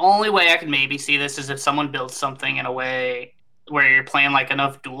 The only way I could maybe see this is if someone builds something in a way where you're playing like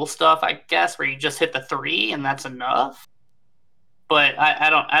enough dual stuff, I guess, where you just hit the 3 and that's enough. But I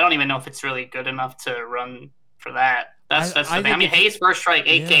don't even know if it's really good enough to run for that. That's the thing. I mean, Haze First Strike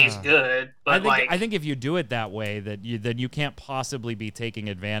 8K is good, but I think if you do it that way, then you can't possibly be taking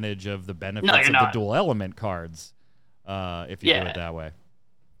advantage of the benefits of the dual element cards. If you do it that way.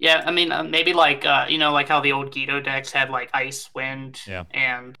 Yeah, I mean, maybe like like how the old Guido decks had like Ice, Wind,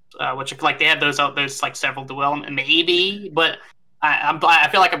 and which like they had those like several dual element, maybe, but. I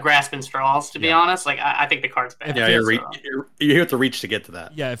feel like I'm grasping straws, to be honest. Like I think the card's bad. Yeah, you have to reach to get to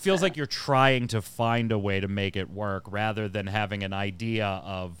that. Yeah, it feels like you're trying to find a way to make it work rather than having an idea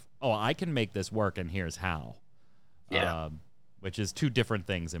of, I can make this work and here's how. Yeah. Which is 2 different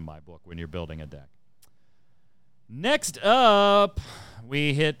things in my book when you're building a deck. Next up,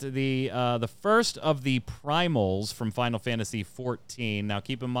 we hit the first of the primals from Final Fantasy XIV. Now,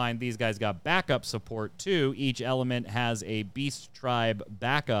 keep in mind, these guys got backup support, too. Each element has a Beast Tribe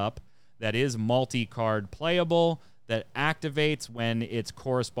backup that is multi-card playable, that activates when its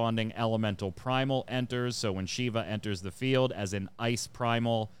corresponding elemental primal enters. So when Shiva enters the field as an Ice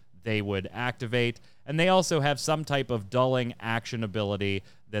Primal, they would activate. And they also have some type of dulling action ability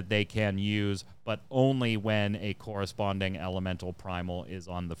that they can use, but only when a corresponding elemental primal is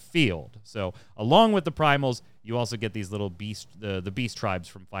on the field. So along with the primals, you also get these little the beast tribes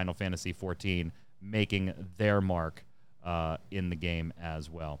from Final Fantasy XIV making their mark in the game as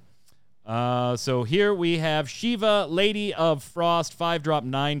well. So here we have Shiva, Lady of Frost, 5-drop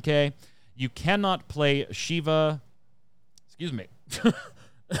 9K. You cannot play Shiva. Excuse me.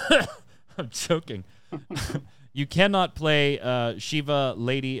 I'm choking. You cannot play Shiva,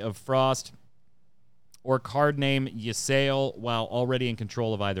 Lady of Frost, or card name Ysael while already in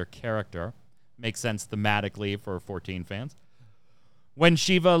control of either character. Makes sense thematically for 14 fans. When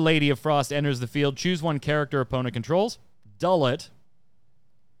Shiva, Lady of Frost, enters the field, choose one character opponent controls, dull it,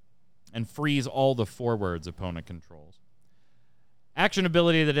 and freeze all the forwards opponent controls. Action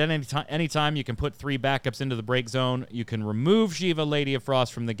ability that at any time you can put 3 backups into the break zone. You can remove Shiva, Lady of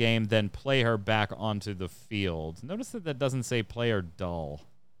Frost from the game, then play her back onto the field. Notice that doesn't say play her dull.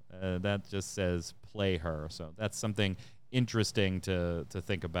 That just says play her. So that's something interesting to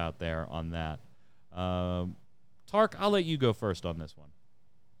think about there on that. Tark, I'll let you go first on this one.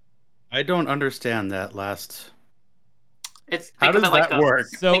 I don't understand that last... How does that work?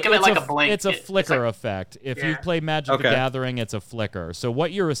 So think of it like a blink. It's a flicker effect. If you play Magic the Gathering, it's a flicker. So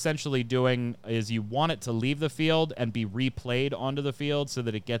what you're essentially doing is you want it to leave the field and be replayed onto the field so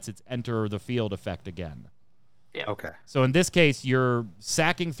that it gets its enter the field effect again. Yeah. Okay. So in this case, you're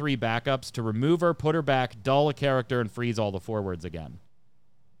sacking 3 backups to remove her, put her back, dull a character, and freeze all the forwards again.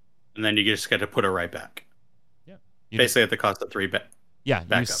 And then you just get to put her right back. Yeah. Basically at the cost of 3 backups. Yeah,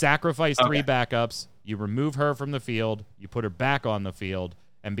 you sacrifice 3 backups, you remove her from the field, you put her back on the field,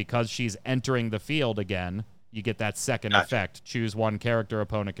 and because she's entering the field again, you get that second effect. Choose one character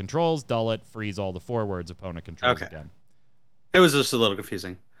opponent controls, dull it, freeze all the forwards opponent controls again. It was just a little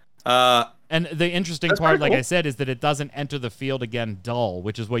confusing. And the interesting part, like I said, is that it doesn't enter the field again dull,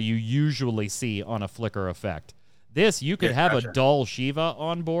 which is what you usually see on a flicker effect. This, you could have a dull Shiva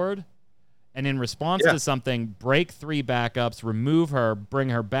on board, and in response to something, break 3 backups, remove her, bring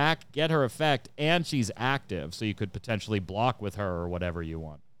her back, get her effect, and she's active, so you could potentially block with her or whatever you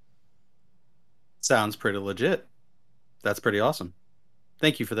want. Sounds pretty legit. That's pretty awesome.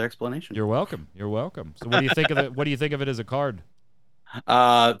 Thank you for the explanation. You're welcome. You're welcome. So what do you think of it? What do you think of it as a card?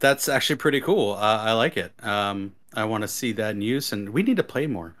 That's actually pretty cool. I like it. I want to see that in use, and we need to play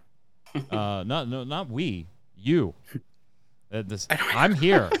more. Not we. You. I'm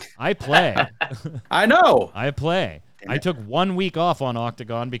here. I play. I know. I play. I took 1 week off on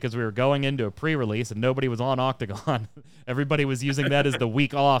Octagon because we were going into a pre-release and nobody was on Octagon. Everybody was using that as the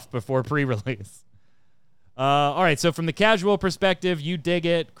week off before pre-release. All right, so from the casual perspective, you dig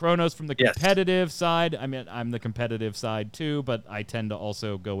it. Kronos from the competitive side. I mean, I'm the competitive side too, but I tend to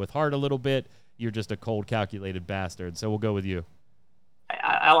also go with heart a little bit. You're just a cold, calculated bastard, so we'll go with you.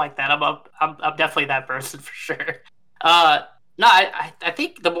 I like that. I'm definitely that person for sure. No, I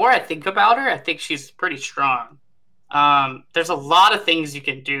think the more I think about her, I think she's pretty strong. There's a lot of things you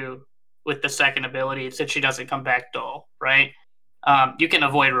can do with the second ability since she doesn't come back dull, right? You can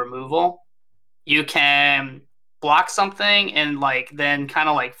avoid removal. You can block something and like then kind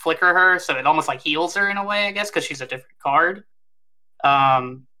of like flicker her, so it almost like heals her in a way, I guess, because she's a different card.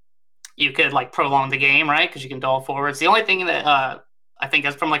 You could like prolong the game, right? Because you can dull forwards. The only thing that I think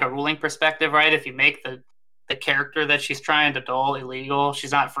is from like a ruling perspective, right? If you make the character that she's trying to dull illegal,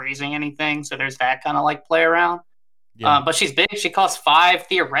 she's not freezing anything, so there's that kind of like play around. Yeah. But she's big. She costs 5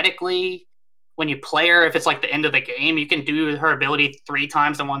 theoretically. When you play her, if it's like the end of the game, you can do her ability 3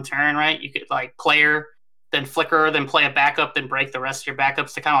 times in one turn, right? You could like play her, then flicker her, then play a backup, then break the rest of your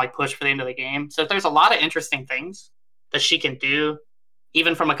backups to kind of like push for the end of the game. So there's a lot of interesting things that she can do,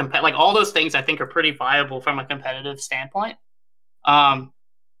 even from a like all those things I think are pretty viable from a competitive standpoint. I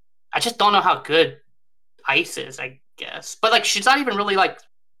just don't know how good Ice is, I guess. But like she's not even really like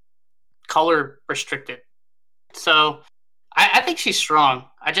color restricted. So I think she's strong.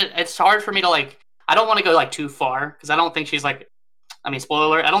 It's hard for me to like. I don't want to go like too far because I don't think she's like. I mean, spoiler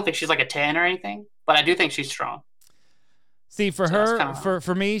alert. I don't think she's like a 10 or anything, but I do think she's strong. See, for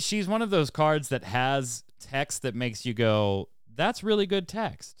for me, she's one of those cards that has text that makes you go, "That's really good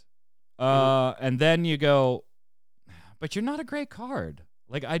text," and then you go, "But you're not a great card.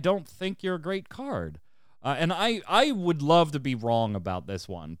 Like, I don't think you're a great card." And I would love to be wrong about this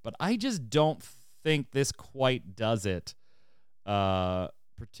one, but I just don't think this quite does it.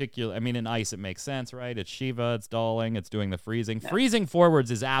 Particular, I mean, in Ice it makes sense, right? It's Shiva, it's dulling, it's doing the freezing. Yeah. Freezing forwards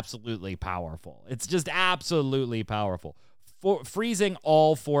is absolutely powerful. It's just absolutely powerful. Freezing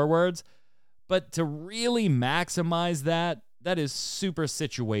all forwards, but to really maximize that is super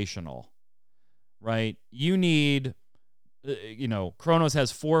situational, right? You need, Kronos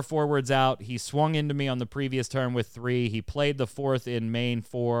has 4 forwards out. He swung into me on the previous turn with 3. He played the 4th in main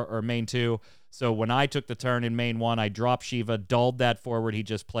 4 or main 2. So when I took the turn in main 1, I dropped Shiva, dulled that forward he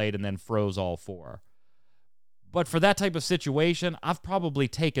just played, and then froze all 4. But for that type of situation, I've probably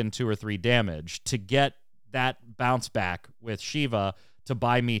taken 2 or 3 damage to get that bounce back with Shiva to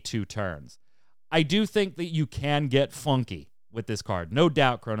buy me 2 turns. I do think that you can get funky with this card. No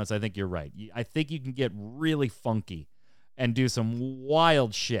doubt, Kronos, I think you're right. I think you can get really funky and do some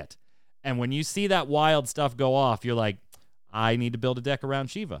wild shit. And when you see that wild stuff go off, you're like, I need to build a deck around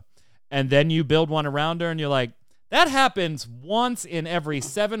Shiva. And then you build one around her, and you're like, that happens once in every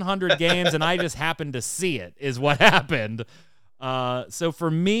 700 games, and I just happened to see it, is what happened. So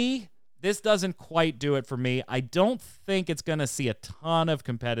for me, this doesn't quite do it for me. I don't think it's going to see a ton of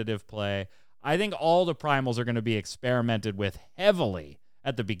competitive play. I think all the primals are going to be experimented with heavily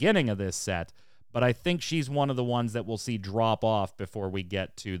at the beginning of this set, but I think she's one of the ones that we'll see drop off before we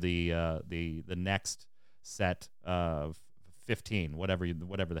get to the next set of 15, whatever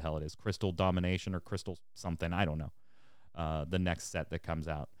the hell it is, Crystal Domination or Crystal something, I don't know. The next set that comes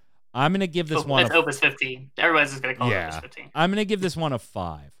out. I'm going to give this one... It's Opus 15. Everybody's just going to call it Opus 15. I'm going to give this one a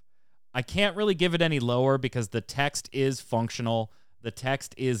 5. I can't really give it any lower because the text is functional. The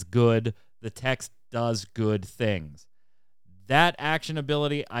text is good. The text does good things. That action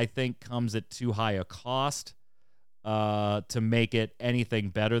ability, I think, comes at too high a cost to make it anything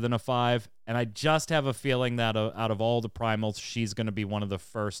better than a 5. And I just have a feeling that out of all the primals, she's going to be one of the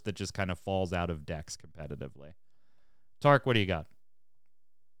first that just kind of falls out of decks competitively. Tark, what do you got?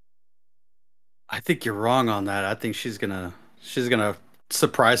 I think you're wrong on that. I think she's gonna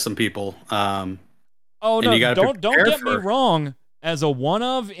surprise some people. Oh no! Don't get me wrong. As a one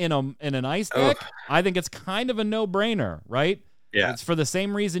of in an ice deck, I think it's kind of a no-brainer, right? Yeah. It's for the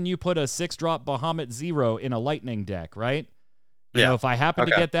same reason you put a 6-drop Bahamut 0 in a lightning deck, right? You know, if I happen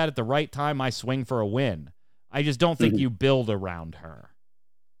to get that at the right time, I swing for a win. I just don't think you build around her.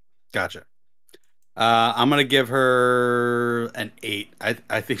 Gotcha. I'm gonna give her an 8.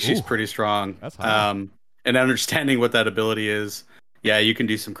 I think she's pretty strong. That's high. And understanding what that ability is, yeah, you can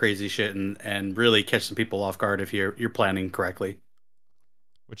do some crazy shit and really catch some people off guard if you're planning correctly.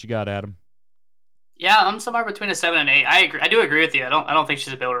 What you got, Adam? Yeah, I'm somewhere between a 7 and 8. I agree. I do agree with you. I don't think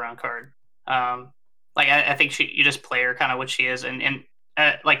she's a build around card. I think you just play her kind of what she is, and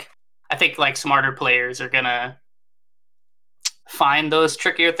I think like smarter players are gonna find those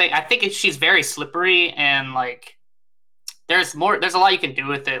trickier things. I think she's very slippery, and like there's a lot you can do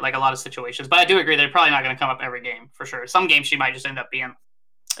with it, like a lot of situations. But I do agree they're probably not going to come up every game for sure. Some games she might just end up being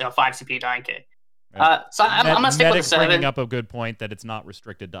 5 CP dying K. So I'm going to stick with a 7. Bringing up a good point that it's not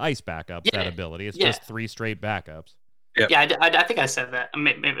restricted to ice backups, that ability. It's just 3 straight backups. Yep. Yeah, I think I said that.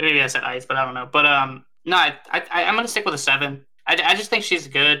 Maybe I said ice, but I don't know. But no, I'm going to stick with a 7. I just think she's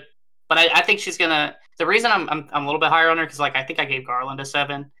good, but I think she's gonna. The reason I'm a little bit higher on her because like I think I gave Garland a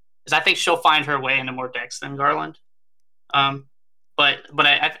 7 is I think she'll find her way into more decks than Garland. But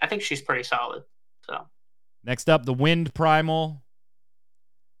I think she's pretty solid. So Next up, the Wind Primal,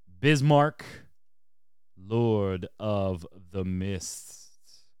 Bismarck, Lord of the Mists.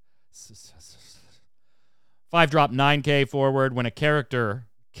 5-drop 9K forward. When a character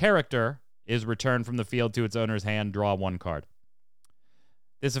is returned from the field to its owner's hand, draw 1 card.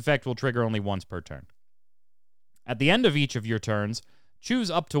 This effect will trigger only once per turn. At the end of each of your turns, choose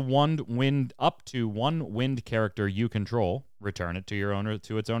up to one wind character you control. Return it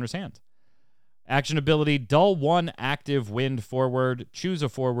to its owner's hand. Action ability: dull 1 active wind forward. Choose a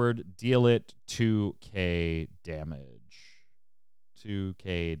forward. Deal it 2k damage.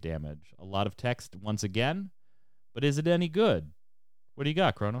 2k damage. A lot of text once again, but is it any good? What do you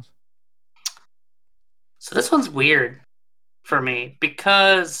got, Kronos? So this one's weird for me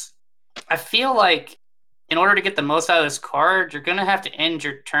because I feel like in order to get the most out of this card, you're going to have to end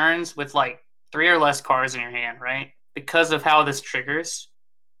your turns with like 3 or less cards in your hand, right? Because of how this triggers.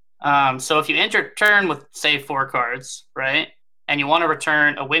 So if you end your turn with, say, 4 cards, right? And you want to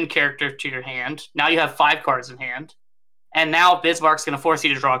return a wind character to your hand, now you have 5 cards in hand. And now Bismarck's going to force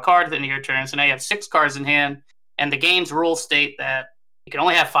you to draw a card at the end of your turn. So now you have 6 cards in hand. And the game's rules state that you can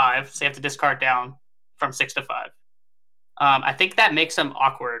only have 5, so you have to discard down from 6 to 5. I think that makes him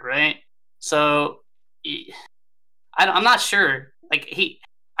awkward, right? So I'm not sure. Like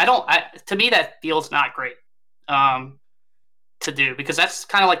to me that feels not great to do because that's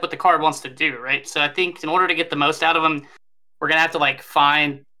kind of like what the card wants to do, right? So I think in order to get the most out of him, we're gonna have to like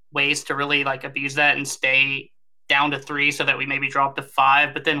find ways to really like abuse that and stay down to 3 so that we maybe drop to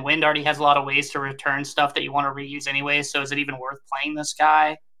 5. But then Wind already has a lot of ways to return stuff that you want to reuse anyway. So is it even worth playing this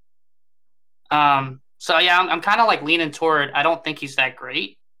guy? So yeah, I'm kind of like leaning toward. I don't think he's that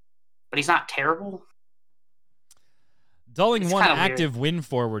great, but he's not terrible. Dulling 1 active wind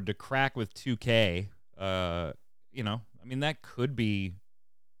forward to crack with 2K. I mean that could be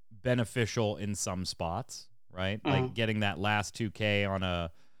beneficial in some spots, right? Like getting that last 2K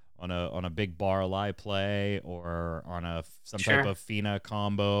on a big Barlai play or on some type of Fina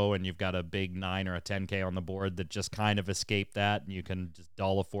combo, and you've got a big 9 or a 10K on the board that just kind of escape that, and you can just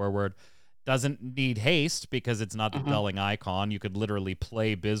dull a forward. Doesn't need haste because it's not the dulling icon. You could literally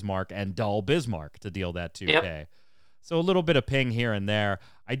play Bismarck and dull Bismarck to deal that 2K. Yep. So a little bit of ping here and there.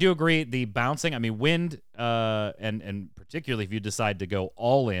 I do agree. The bouncing, I mean, Wind, and particularly if you decide to go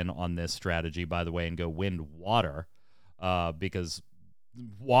all in on this strategy, by the way, and go Wind Water, because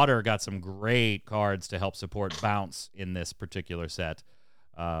Water got some great cards to help support bounce in this particular set,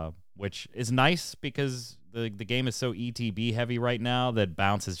 which is nice because the game is so ETB heavy right now that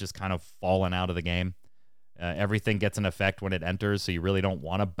bounce has just kind of fallen out of the game. Everything gets an effect when it enters, so you really don't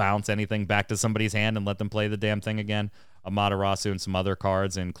want to bounce anything back to somebody's hand and let them play the damn thing again. Amaterasu and some other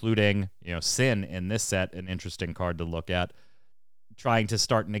cards, including Sin in this set, an interesting card to look at. Trying to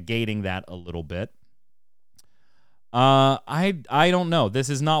start negating that a little bit. I don't know. This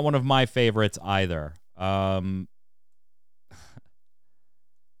is not one of my favorites either.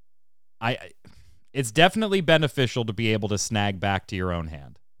 It's definitely beneficial to be able to snag back to your own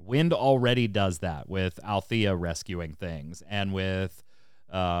hand. Wind already does that with Althea rescuing things and with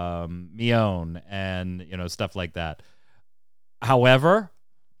Mion and stuff like that. However,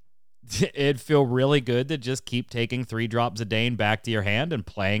 it'd feel really good to just keep taking 3 drops a Dane back to your hand and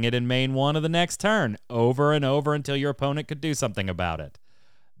playing it in main 1 of the next turn over and over until your opponent could do something about it.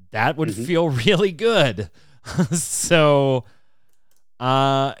 That would feel really good. So,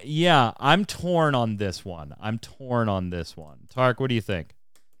 yeah, I'm torn on this one. Tark, what do you think?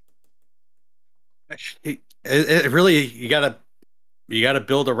 It really, you gotta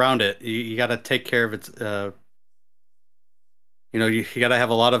build around it. You gotta take care of its. You gotta have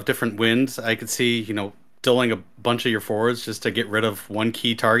a lot of different wins. I could see dulling a bunch of your forwards just to get rid of one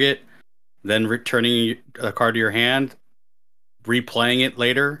key target, then returning a card to your hand, replaying it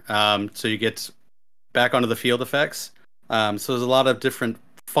later, so you get back onto the field effects. So there's a lot of different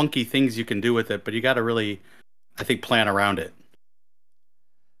funky things you can do with it, but you got to really, I think, plan around it.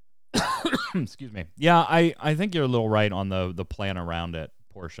 Excuse me. Yeah, I think you're a little right on the plan around it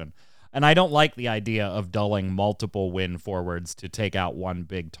portion. And I don't like the idea of dulling multiple win forwards to take out one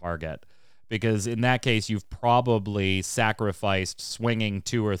big target, because in that case, you've probably sacrificed swinging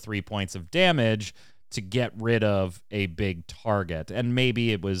 2 or 3 points of damage to get rid of a big target. And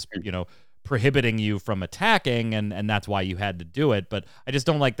maybe it was, prohibiting you from attacking, and that's why you had to do it. But I just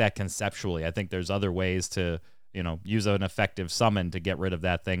don't like that conceptually. I think there's other ways to use an effective summon to get rid of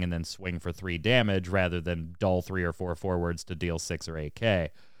that thing and then swing for 3 damage rather than dull 3 or 4 forwards to deal 6 or 8k.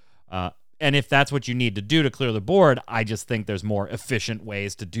 And if that's what you need to do to clear the board, I just think there's more efficient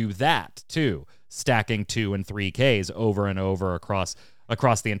ways to do that too. Stacking 2 and 3Ks over and over across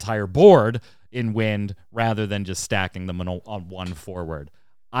the entire board in wind rather than just stacking them on one forward.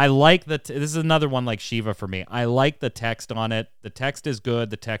 I like this is another one like Shiva for me. I like the text on it. The text is good.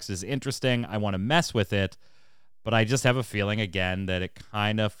 The text is interesting. I want to mess with it, but I just have a feeling again that it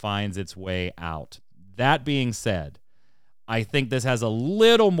kind of finds its way out. That being said, I think this has a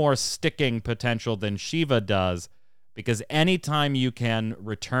little more sticking potential than Shiva does, because anytime you can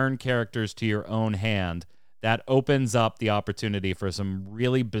return characters to your own hand, that opens up the opportunity for some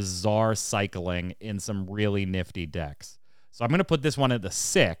really bizarre cycling in some really nifty decks. So I'm going to put this one at the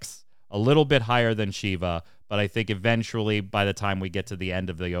 6, a little bit higher than Shiva, but I think eventually by the time we get to the end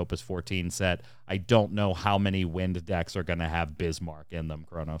of the Opus 14 set, I don't know how many wind decks are going to have Bismarck in them,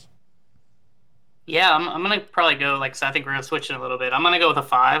 Kronos. Yeah, I'm gonna probably go I think we're gonna switch it a little bit. I'm gonna go with a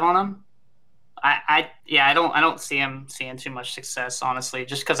 5 on him. I don't see him seeing too much success, honestly,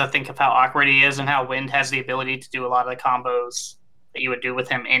 just because I think of how awkward he is and how Wind has the ability to do a lot of the combos that you would do with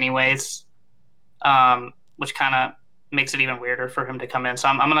him anyways, which kind of makes it even weirder for him to come in. So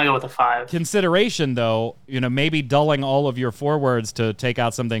I'm gonna go with a 5. Consideration, though, maybe dulling all of your forwards to take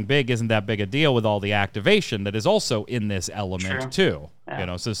out something big isn't that big a deal with all the activation that is also in this element too.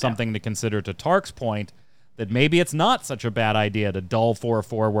 Yeah. So something to consider to Tark's point, that maybe it's not such a bad idea to dull 4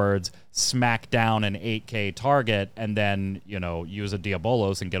 forwards, smack down an 8k target, and then use a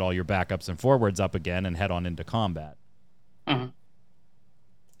Diabolos and get all your backups and forwards up again and head on into combat.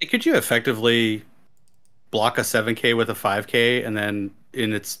 Mm-hmm. Could you effectively block a 7k with a 5k, and then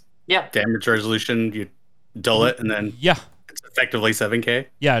in its damage resolution you dull it, and then it's effectively 7k?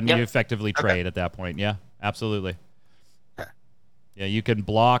 Yeah, and you effectively trade at that point. Yeah, absolutely. Okay. Yeah, you can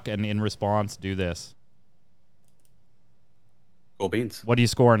block and in response do this. Cool beans. What are you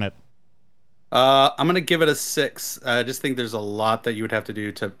scoring it? I'm going to give it a 6. I just think there's a lot that you would have to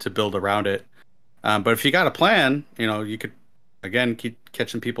do to build around it. But if you got a plan, you could, again, keep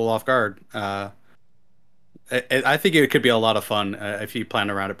catching people off guard. I think it could be a lot of fun if you plan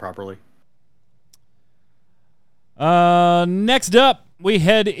around it properly. Next up, we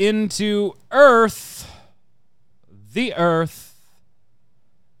head into Earth. The Earth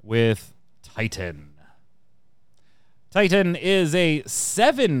with Titan. Titan is a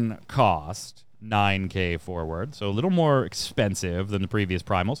 7-cost 9k forward, so a little more expensive than the previous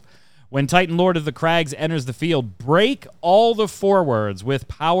primals. When Titan Lord of the Crags enters the field, break all the forwards with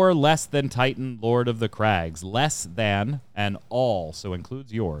power less than Titan Lord of the Crags. Less than and all, so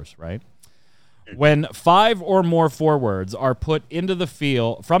includes yours, right? When 5 or more forwards are put into the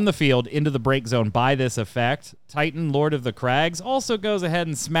field from the field into the break zone by this effect, Titan Lord of the Crags also goes ahead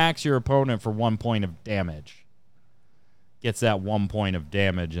and smacks your opponent for 1 point of damage. Gets that 1 point of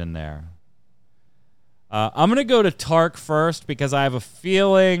damage in there. I'm going to go to Tark first because I have a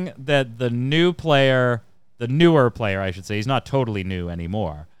feeling that the newer player, I should say, he's not totally new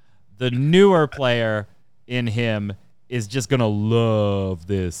anymore. The newer player in him is just going to love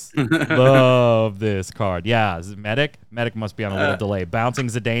this. Love this card. Yeah, is it Medic? Medic must be on a little delay. Bouncing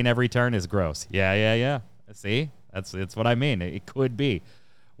Zidane every turn is gross. Yeah. See? That's what I mean. It could be.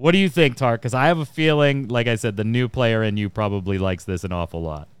 What do you think, Tark? Because I have a feeling, like I said, the new player in you probably likes this an awful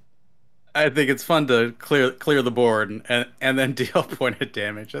lot. I think it's fun to clear the board and then deal pointed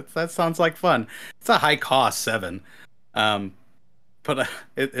damage. That sounds like fun. It's a high cost 7, but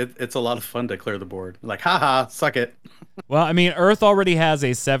it's a lot of fun to clear the board. Like, haha, suck it. Well, I mean, Earth already has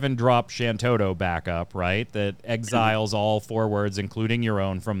a 7-drop Shantoto backup, right? That exiles all forwards, including your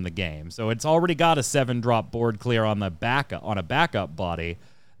own, from the game. So it's already got a 7-drop board clear on a backup body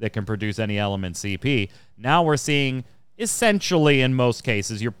that can produce any element CP. Now we're seeing, essentially, in most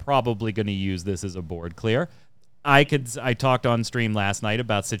cases, you're probably going to use this as a board clear. I talked on stream last night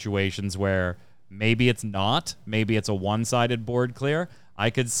about situations where maybe it's not. Maybe it's a one-sided board clear.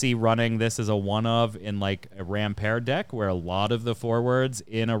 I could see running this as a one-of in like a Rampair deck where a lot of the forwards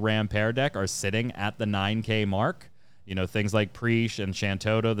in a Rampair deck are sitting at the 9k mark. Things like Preesh and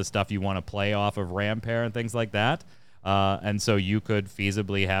Shantoto, the stuff you want to play off of Rampair and things like that. And so you could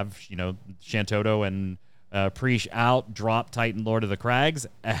feasibly have, Shantoto and Preesh out, drop Titan Lord of the Crags,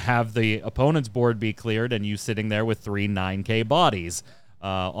 have the opponent's board be cleared, and you sitting there with 3 9k bodies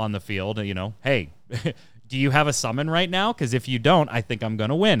on the field. Hey, do you have a summon right now? Because if you don't, I think I'm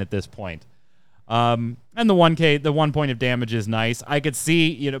going to win at this point. And the 1 point of damage is nice. I could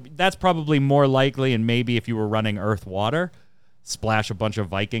see, that's probably more likely, and maybe if you were running Earth Water, splash a bunch of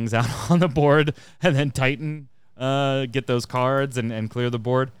Vikings out on the board, and then Titan get those cards and clear the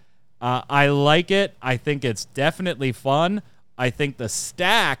board. I like it. I think it's definitely fun. I think the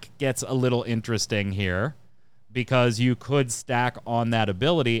stack gets a little interesting here because you could stack on that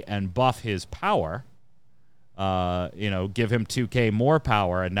ability and buff his power. Give him 2k more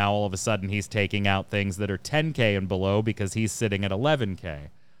power, and now all of a sudden he's taking out things that are 10k and below because he's sitting at 11k.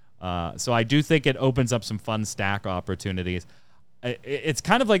 So I do think it opens up some fun stack opportunities. It's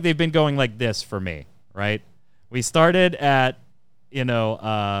kind of like they've been going like this for me, right? We started at,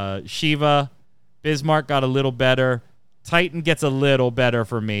 Shiva. Bismarck got a little better. Titan gets a little better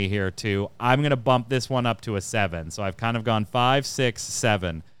for me here, too. I'm going to bump this one up to a 7. So I've kind of gone 5, 6,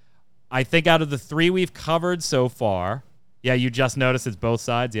 7. I think out of the 3 we've covered so far, yeah, you just noticed it's both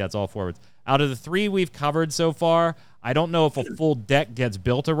sides. Yeah, it's all forwards. Out of the 3 we've covered so far, I don't know if a full deck gets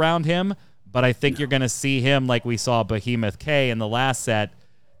built around him, but I think you're going to see him like we saw Behemoth K in the last set.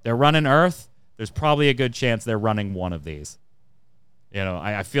 They're running Earth. There's probably a good chance they're running one of these.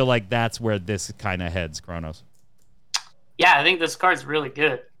 I feel like that's where this kind of heads, Kronos. Yeah, I think this card's really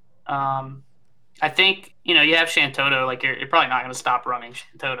good. I think, you have Shantoto, like you're probably not going to stop running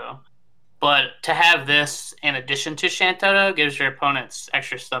Shantoto. But to have this in addition to Shantoto gives your opponents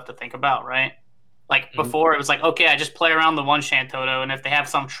extra stuff to think about, right? Like before, it was like, okay, I just play around the one Shantoto, and if they have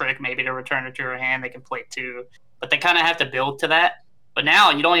some trick, maybe to return it to your hand, they can play 2. But they kind of have to build to that. But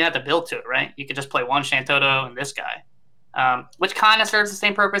now you don't even have to build to it, right? You can just play one Shantoto and this guy, which kind of serves the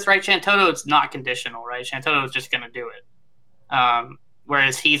same purpose, right? Shantoto is not conditional, right? Shantoto is just going to do it.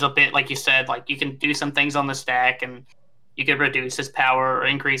 Whereas he's a bit, like you said, like you can do some things on the stack, and you could reduce his power or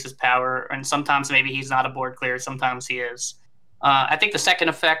increase his power, and sometimes maybe he's not a board clear, sometimes he is. I think the second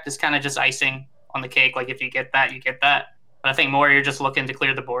effect is kind of just icing on the cake. Like if you get that, you get that. But I think more you're just looking to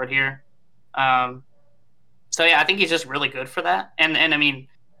clear the board here. So yeah, I think he's just really good for that. And I mean,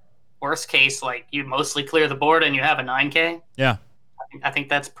 worst case, like you mostly clear the board and you have a 9k. Yeah, I think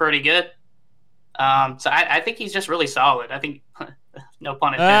that's pretty good. So I think he's just really solid. I think, no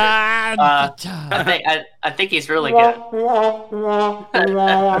pun intended. I think he's really good.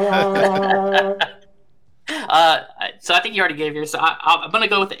 So I think you already gave yours. So I'm gonna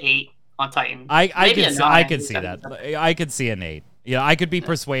go with 8 on Titan. I could see that. I could see an 8. Yeah, I could be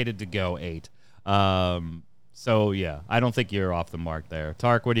persuaded to go 8. So yeah, I don't think you're off the mark there.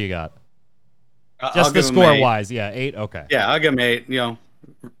 Tark, what do you got? Just the score wise, yeah, 8. Okay. Yeah, I'll give him 8.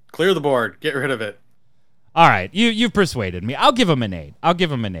 Clear the board, get rid of it. All right, you've persuaded me. I'll give him an 8.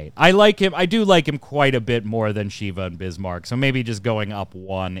 I like him. I do like him quite a bit more than Shiva and Bismarck. So maybe just going up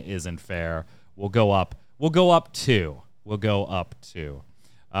 1 isn't fair. We'll go up 2.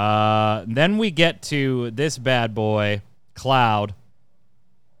 Then we get to this bad boy, Cloud.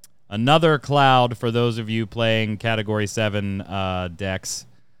 Another Cloud for those of you playing Category 7 decks.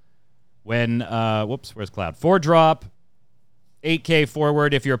 Where's Cloud? 4-drop, 8k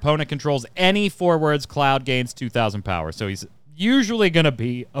forward. If your opponent controls any forwards, Cloud gains 2,000 power. So he's usually going to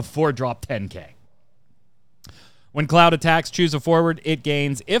be a 4-drop 10k. When Cloud attacks, choose a forward. It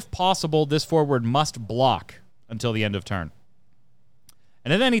gains, if possible, this forward must block until the end of turn.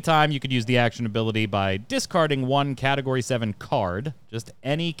 And at any time, you could use the action ability by discarding 1 Category 7 card, just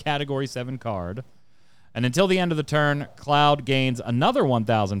any Category 7 card. And until the end of the turn, Cloud gains another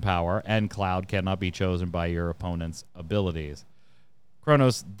 1,000 power, and Cloud cannot be chosen by your opponent's abilities.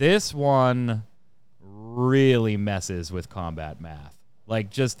 Kronos, this one really messes with combat math.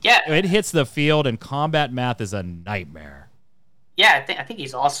 It hits the field, and combat math is a nightmare. Yeah, I think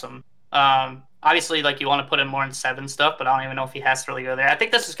he's awesome. Obviously, you want to put him more in 7 stuff, but I don't even know if he has to really go there. I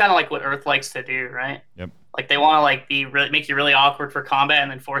think this is kind of like what Earth likes to do, right? Yep. They want to make you really awkward for combat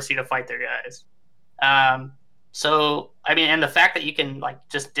and then force you to fight their guys. So I mean, and the fact that you can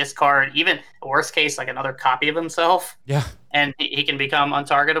just discard even worst case another copy of himself. Yeah. And he can become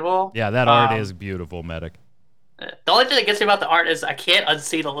untargetable. Yeah, that art is beautiful, Medic. The only thing that gets me about the art is I can't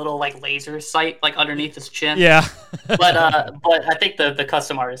unsee the little laser sight underneath his chin. Yeah. but I think the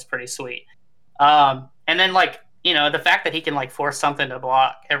custom art is pretty sweet. And then the fact that he can force something to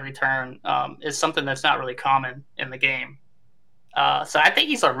block every turn is something that's not really common in the game. So I think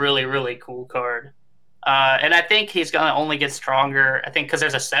he's a really, really cool card. And I think he's going to only get stronger, I think, because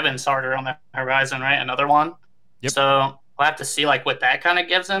there's a 7 starter on the horizon, right? Another one. Yep. So we'll have to see what that kind of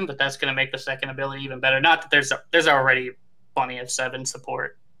gives him, but that's going to make the second ability even better. Not that there's already plenty of 7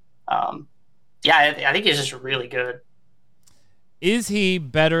 support. I think he's just really good. Is he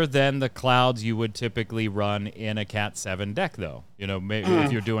better than the Clouds you would typically run in a Cat 7 deck, though? Maybe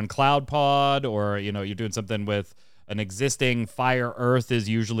if you're doing Cloud Pod or, you're doing something with an existing Fire Earth is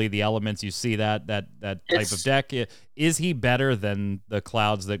usually the elements you see that type of deck. Is he better than the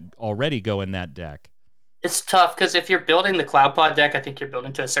Clouds that already go in that deck? It's tough because if you're building the Cloud Pod deck, I think you're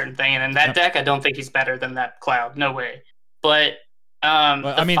building to a certain thing, and in that Yep. deck, I don't think he's better than that Cloud. No way. But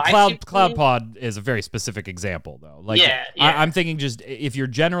Well, I mean, Cloud Pod is a very specific example, though. Like, yeah. I'm thinking just if you're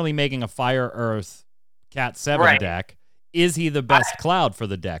generally making a Fire Earth Cat 7 Right. deck, is he the best Cloud for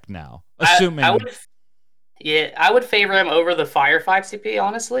the deck now? Assuming. I would favor him over the Fire 5 CP,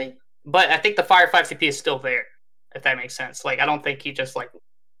 honestly. But I think the Fire 5 CP is still there, if that makes sense. Like, I don't think he just like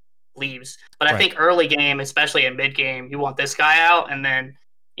leaves. But I think early game, especially in mid game, you want this guy out, and then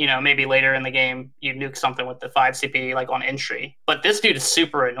maybe later in the game you nuke something with the 5 CP like on entry. But this dude is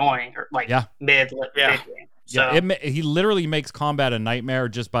super annoying, or like mid game. So. Yeah, he literally makes combat a nightmare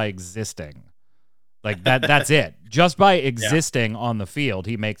just by existing. Like that's it. Just by existing on the field,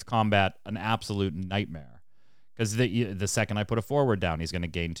 he makes combat an absolute nightmare. Because the second I put a forward down, he's going to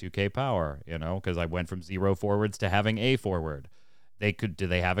gain 2k power, because I went from 0 forwards to having a forward. Do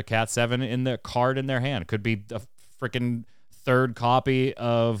they have a Cat 7 in the card in their hand? It could be a freaking third copy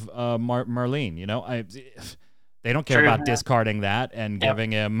of Marlene, they don't care about discarding that and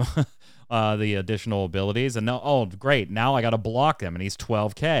giving him the additional abilities. And great, now I got to block him and he's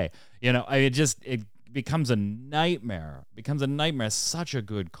 12k. It becomes a nightmare. Such a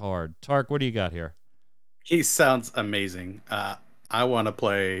good card. Tark, what do you got here? He sounds amazing. I really want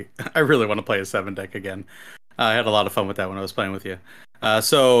to play a 7 deck again. I had a lot of fun with that when I was playing with you.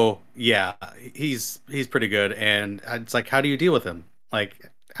 So yeah, he's pretty good, and it's like, how do you deal with him?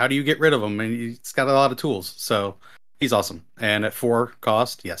 Like, how do you get rid of him? And he's got a lot of tools, so he's awesome. And at 4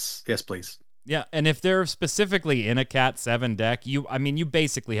 cost, yes, please. Yeah, and if they're specifically in a Cat 7 deck, you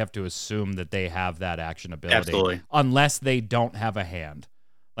basically have to assume that they have that action ability. Absolutely. Unless they don't have a hand.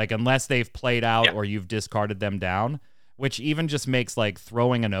 Like, unless they've played out or you've discarded them down, which even just makes, like,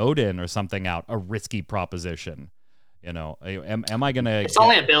 throwing an Odin or something out a risky proposition. Am I going to... It's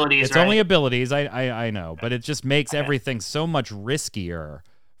only abilities, It's only abilities, I know. But it just makes everything so much riskier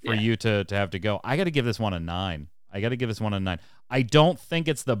for you to have to go. I got to give this one a 9. I don't think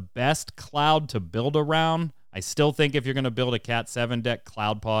it's the best Cloud to build around. I still think if you're going to build a Cat 7 deck,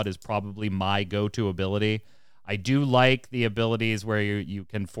 Cloud Pod is probably my go-to ability. I do like the abilities where you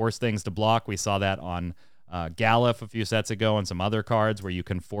can force things to block. We saw that on Galef a few sets ago and some other cards where you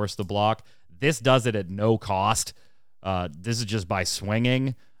can force the block. This does it at no cost. This is just by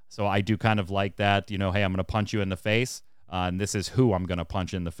swinging. So I do kind of like that. Hey, I'm going to punch you in the face. And this is who I'm going to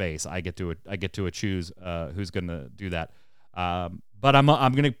punch in the face. I get to choose who's going to do that. But I'm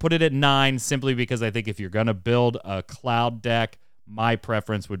going to put it at 9 simply because I think if you're going to build a Cloud deck, my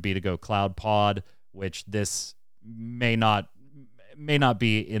preference would be to go Cloud Pod, which this may not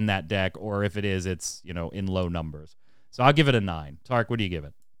be in that deck, or if it is, it's in low numbers. So I'll give it a 9. Tark, what do you give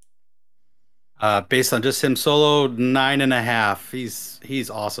it? Based on just him solo, 9.5. He's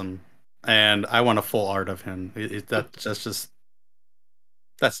awesome, and I want a full art of him. That's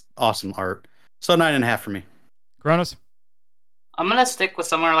awesome art. So 9.5 for me. Kronos? I'm gonna stick with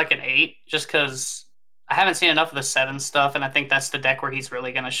somewhere like an 8, just because I haven't seen enough of the 7 stuff, and I think that's the deck where he's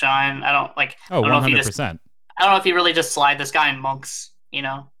really gonna shine. I don't 100%. I don't know if he really just slide this guy in monks,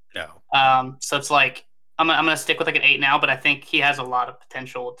 No. So it's like I'm gonna stick with like an 8 now, but I think he has a lot of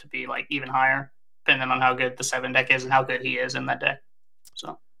potential to be like even higher, depending on how good the 7 deck is and how good he is in that deck.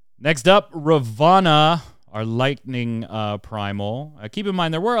 So next up, Ravana, our lightning primal. Keep in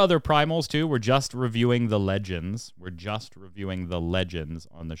mind there were other primals too. We're just reviewing the legends.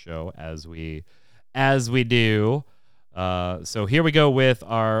 on the show as we do. So here we go with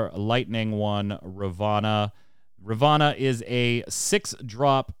our lightning one, Ravana. Ravana is a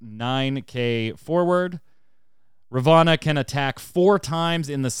 6-drop 9k forward. Ravana can attack 4 times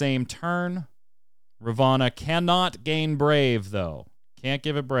in the same turn. Ravana cannot gain Brave, though. Can't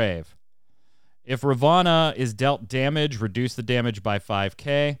give it Brave. If Ravana is dealt damage, reduce the damage by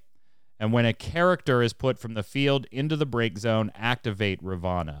 5k. And when a character is put from the field into the break zone, activate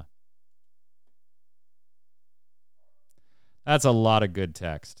Ravana. That's a lot of good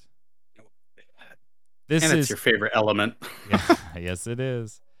text. It's your favorite element. Yeah, yes, it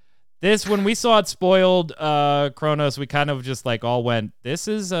is. This, when we saw it spoiled, Kronos, we kind of just like all went, this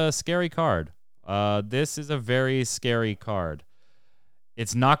is a scary card. This is a very scary card.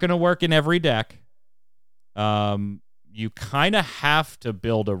 It's not going to work in every deck. You kind of have to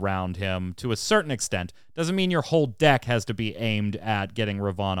build around him to a certain extent. Doesn't mean your whole deck has to be aimed at getting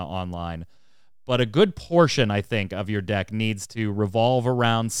Ravana online. But a good portion, I think, of your deck needs to revolve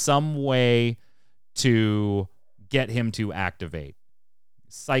around some way to get him to activate.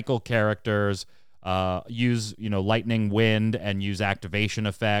 Cycle characters, use lightning wind and use activation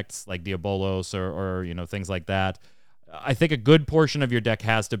effects like Diabolos or things like that. I think a good portion of your deck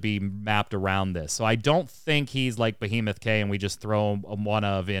has to be mapped around this. So I don't think he's like Behemoth K and we just throw a one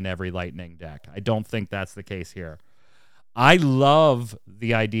of in every Lightning deck. I don't think that's the case here. I love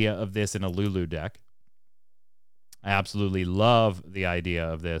the idea of this in a Lulu deck. I absolutely love the idea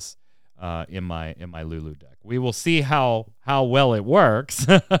of this in my Lulu deck. We will see how well it works,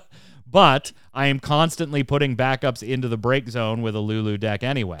 but I am constantly putting backups into the break zone with a Lulu deck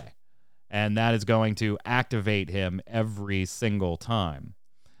anyway, and that is going to activate him every single time.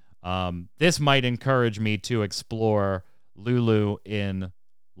 This might encourage me to explore Lulu in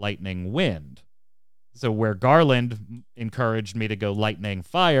Lightning Wind. So where Garland encouraged me to go Lightning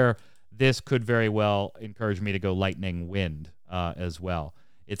Fire, this could very well encourage me to go Lightning Wind as well.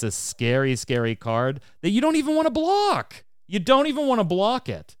 It's a scary, scary card that you don't even want to block. You don't even want to block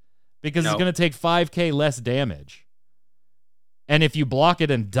it because it's going to take 5k less damage. And if you block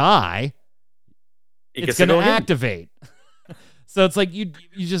it and die, it's going to activate. So it's like you're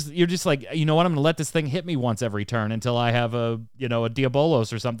just like, you know what? I'm going to let this thing hit me once every turn until I have a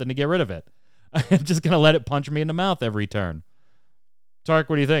Diabolos or something to get rid of it. I'm just going to let it punch me in the mouth every turn. Tark,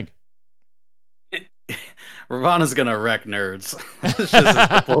 what do you think? Ravana's going to wreck nerds. It's just as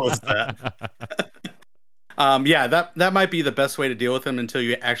simple as that. Yeah, that might be the best way to deal with him until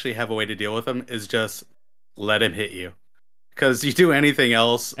you actually have a way to deal with him, is just let him hit you. Because you do anything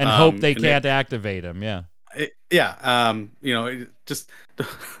else... And hope they can't activate him, yeah. Just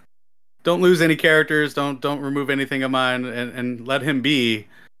don't lose any characters, don't remove anything of mine, and let him be...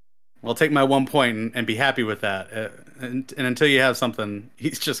 Well, take my 1 point and be happy with that. And until you have something,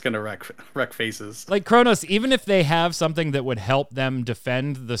 he's just going to wreck faces. Like Kronos, even if they have something that would help them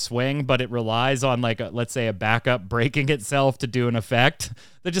defend the swing, but it relies on, like, let's say, a backup breaking itself to do an effect,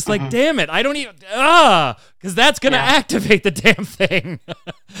 they're just like, damn it, I don't even... because that's going to activate the damn thing.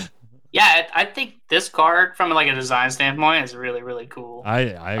 Yeah, I think this card, from like a design standpoint, is really, really cool. I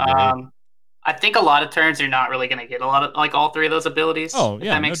agree. I think a lot of turns you're not really going to get a lot of all three of those abilities. Oh, if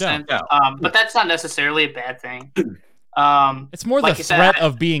yeah, that makes sense. Yeah. But that's not necessarily a bad thing. It's more like the threat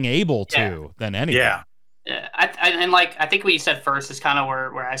of being able to than anything. Yeah. Yeah, I think what you said first is kind of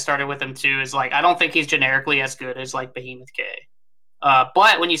where I started with him too. Is like I don't think he's generically as good as like Behemoth K.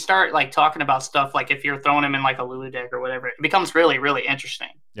 But when you start like talking about stuff like if you're throwing him in like a Lulu deck or whatever, it becomes really, really interesting.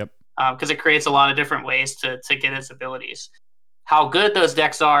 Yep. Because it creates a lot of different ways to get his abilities. How good those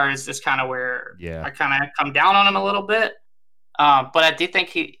decks are is kind of where I kind of come down on him a little bit. But I do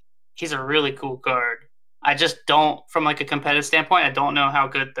think he's a really cool card. I just don't, from like a competitive standpoint, I don't know how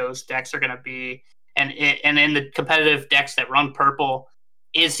good those decks are going to be. And in the competitive decks that run purple,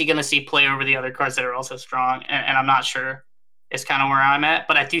 is he going to see play over the other cards that are also strong? And I'm not sure. It's kind of where I'm at.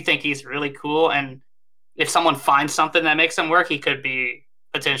 But I do think he's really cool. And if someone finds something that makes him work, he could be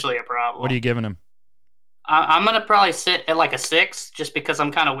potentially a problem. What are you giving him? I'm going to probably sit at like a 6 just because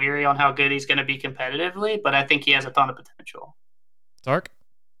I'm kind of weary on how good he's going to be competitively, but I think he has a ton of potential. Tark?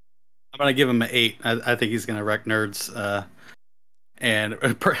 I'm going to give him an 8. I think he's going to wreck nerds. And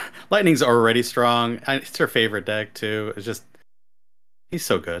Lightning's already strong. It's her favorite deck, too. It's just, he's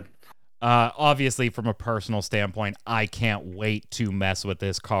so good. Obviously, from a personal standpoint, I can't wait to mess with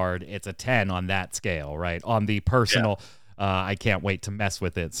this card. It's a 10 on that scale, right? On the personal, I can't wait to mess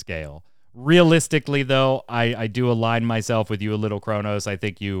with it scale. Realistically, though, I do align myself with you a little, Kronos. I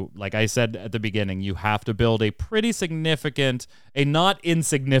think you, like I said at the beginning, you have to build a pretty significant, a not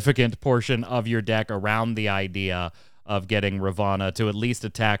insignificant portion of your deck around the idea of getting Ravana to at least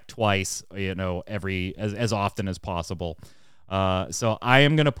attack twice, as often as possible. So I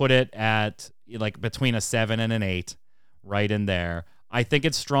am going to put it at like between a 7 and an 8, right in there. I think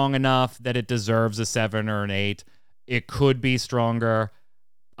it's strong enough that it deserves a 7 or an 8. It could be stronger.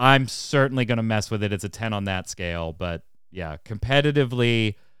 I'm certainly going to mess with it. It's a 10 on that scale. But yeah,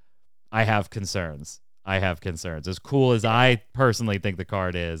 competitively, I have concerns. As cool as I personally think the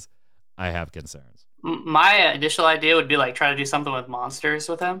card is, I have concerns. My initial idea would be like try to do something with monsters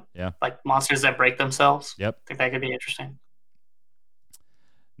with him. Yeah. Like monsters that break themselves. Yep. I think that could be interesting.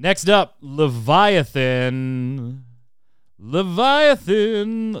 Next up, Leviathan.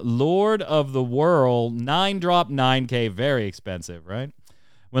 Lord of the Whirl. 9-drop, 9k. Very expensive, right?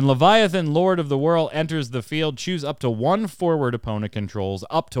 When Leviathan, Lord of the Whirl, enters the field, choose up to 1 forward opponent controls,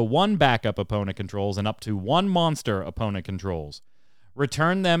 up to 1 backup opponent controls, and up to 1 monster opponent controls.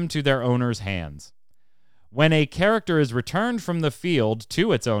 Return them to their owner's hands. When a character is returned from the field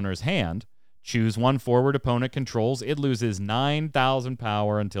to its owner's hand, choose 1 forward opponent controls. It loses 9,000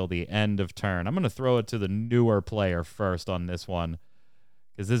 power until the end of turn. I'm going to throw it to the newer player first on this one,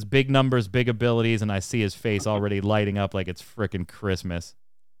 because this big numbers, big abilities, and I see his face already lighting up like it's frickin' Christmas.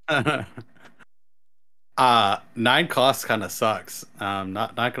 9 costs kind of sucks.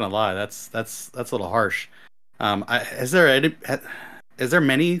 Not gonna lie, that's a little harsh. Is there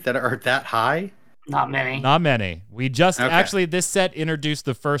many that are that high? Not many. Not many. We just Okay. actually this set introduced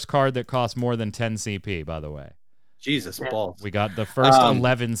the first card that costs more than 10 CP. By the way, Jesus balls. we got the first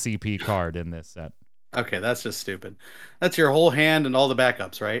 11 CP card in this set. Okay, that's just stupid. That's your whole hand and all the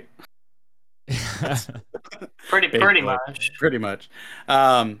backups, right? Pretty much. Pretty much.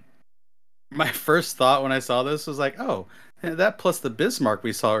 My first thought when I saw this was like, oh, that plus the Bismarck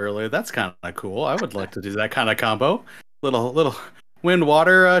we saw earlier, that's kind of cool. I would like to do that kind of combo. Little wind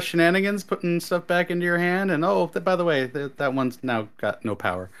water shenanigans, putting stuff back into your hand, and by the way, that one's now got no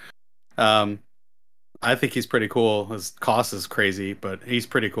power. I think he's pretty cool. His cost is crazy, but he's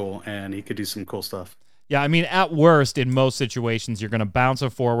pretty cool, and he could do some cool stuff. Yeah, I mean, at worst, in most situations, you're going to bounce a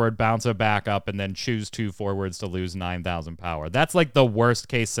forward, bounce a back up, and then choose 2 forwards to lose 9,000 power. That's like the worst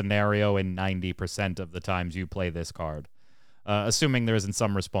case scenario in 90% of the times you play this card. Assuming there isn't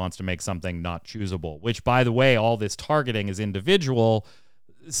some response to make something not choosable, which, by the way, all this targeting is individual,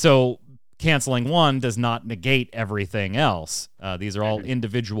 so canceling one does not negate everything else. These are all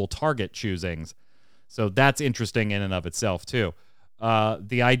individual target choosings. So that's interesting in and of itself, too.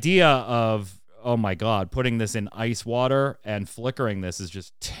 The idea of, oh my God, putting this in ice water and flickering this is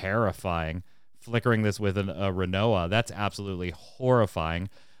just terrifying. Flickering this with a Renoa, that's absolutely horrifying.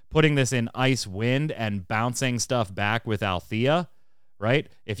 Putting this in ice wind and bouncing stuff back with Althea, right?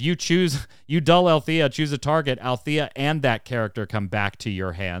 If you dull Althea, choose a target, Althea and that character come back to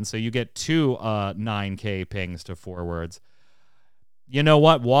your hand. So you get 2 9k pings to forwards. You know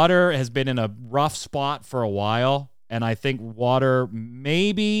what? Water has been in a rough spot for a while. And I think water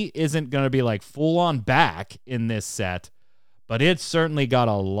maybe isn't going to be like full on back in this set, but it's certainly got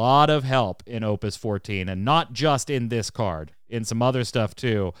a lot of help in Opus 14, and not just in this card, in some other stuff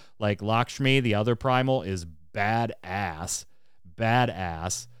too. Like Lakshmi, the other primal, is badass.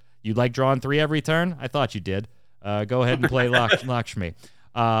 Badass. You like drawing 3 every turn? I thought you did. Go ahead and play Lakshmi.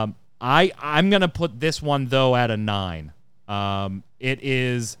 I'm going to put this one, though, at a 9. It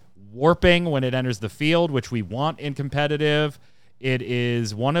is warping when it enters the field, which we want in competitive. It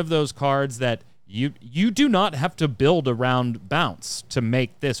is one of those cards that you do not have to build around bounce to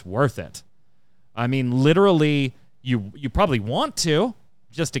make this worth it. I mean, literally, you probably want to,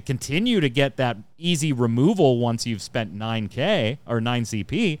 just to continue to get that easy removal once you've spent 9k or 9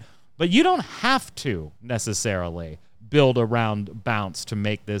 CP, but you don't have to necessarily build around bounce to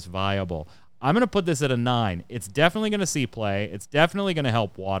make this viable. I'm going to put this at a 9. It's definitely going to see play. It's definitely going to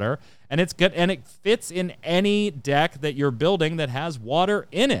help water. And it's good, and it fits in any deck that you're building that has water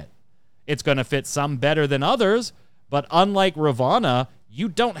in it. It's going to fit some better than others, but unlike Ravana, you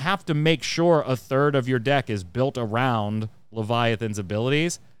don't have to make sure a third of your deck is built around Leviathan's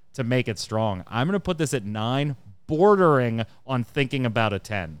abilities to make it strong. I'm going to put this at 9, bordering on thinking about a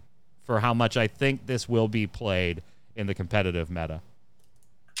 10 for how much I think this will be played in the competitive meta.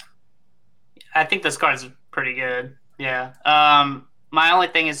 I think this card's pretty good. Yeah. My only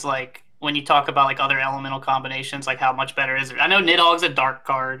thing is, like, when you talk about like other elemental combinations, like how much better is it? I know Nidhogg's a dark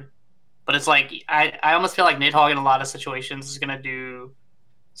card, but it's like I almost feel like Nidhogg in a lot of situations is gonna do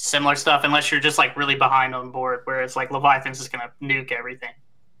similar stuff unless you're just like really behind on board, where it's like Leviathan's just gonna nuke everything.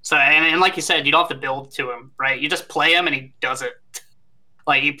 So and like you said, you don't have to build to him, right? You just play him and he does it.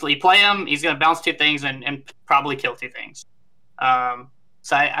 Like you play him, he's gonna bounce 2 things and probably kill 2 things.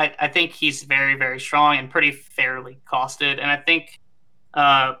 So I think he's very, very strong and pretty fairly costed. And I think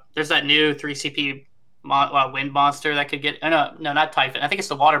there's that new 3 CP wind monster that could get... No, not Typhon. I think it's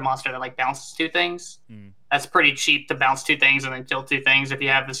the water monster that like bounces 2 things. That's pretty cheap to bounce 2 things and then kill 2 things if you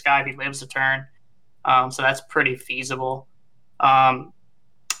have this guy, if he lives a turn. So that's pretty feasible.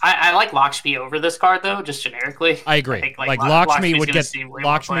 I like Lakshmi over this card, though, just generically. I agree. I think, like Lakshmi would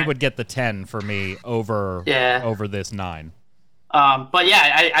get the 10 for me over this 9. But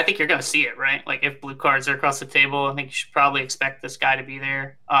yeah, I think you're going to see it, right? Like if blue cards are across the table, I think you should probably expect this guy to be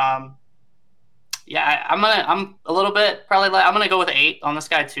there. I'm a little bit probably I'm going to go with 8 on this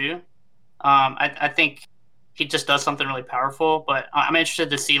guy too. I think he just does something really powerful, but I'm interested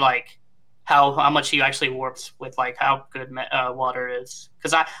to see like how much he actually warps with like how good water is.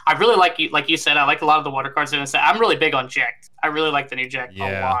 Because I really like you said, I like a lot of the water cards in this set. I'm really big on Jekt. I really like the new Jekt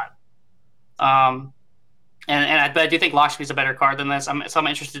a lot. And I do think Lakshmi's a better card than this. I'm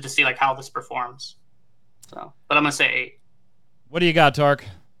interested to see like how this performs. So, but I'm gonna say 8. What do you got, Tark?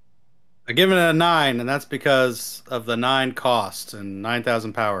 I give it a 9, and that's because of the 9 cost and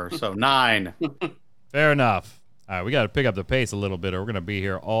 9,000 power. So 9. Fair enough. All right, we got to pick up the pace a little bit, or we're gonna be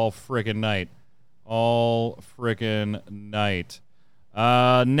here all freaking night. All freaking night.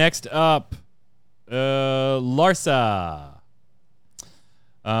 Next up, Larsa.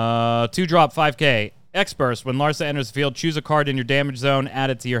 2-drop, 5K. X-Burst. When Larsa enters the field, choose a card in your damage zone, add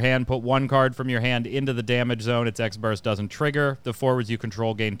it to your hand, put one card from your hand into the damage zone. Its X-Burst doesn't trigger. The forwards you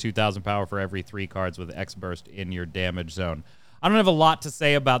control gain 2,000 power for every 3 cards with X-Burst in your damage zone. I don't have a lot to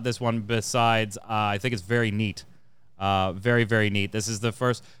say about this one besides I think it's very neat. Very, very neat. This is the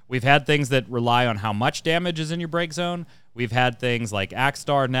first. We've had things that rely on how much damage is in your break zone. We've had things like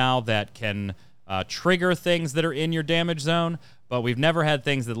Axstar now that can trigger things that are in your damage zone, but we've never had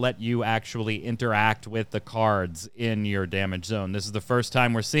things that let you actually interact with the cards in your damage zone. This is the first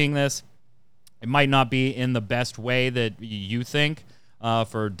time we're seeing this. It might not be in the best way that you think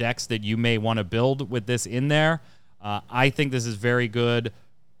for decks that you may want to build with this in there. I think this is very good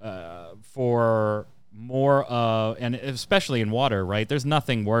for more, and especially in water, right? There's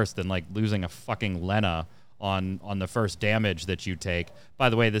nothing worse than like losing a fucking Lena on the first damage that you take. By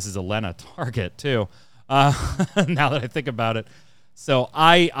the way, this is a Lena target too. Now that I think about it. So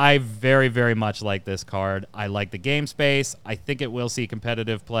I very, very much like this card. I like the game space. I think it will see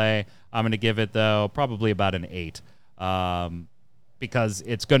competitive play. I'm going to give it, though, probably about an 8 because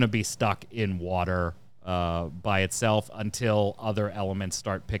it's going to be stuck in water by itself until other elements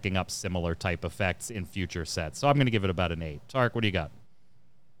start picking up similar type effects in future sets. So I'm going to give it about an 8. Tark, what do you got?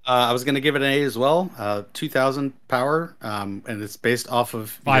 I was going to give it an 8 as well. 2,000 power, and it's based off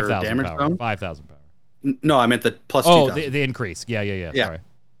of 5,000 damage power. zone. 5,000 power. No, I meant the plus 2,000. Oh, the increase. Yeah. Sorry.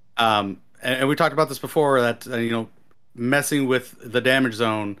 And we talked about this before that, messing with the damage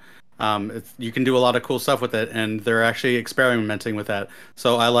zone, you can do a lot of cool stuff with it, and they're actually experimenting with that.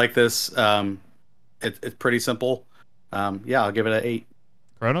 So I like this. It's pretty simple. I'll give it an 8.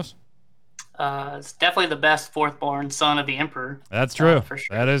 Kronos? It's definitely the best fourth-born son of the Emperor. That's true. For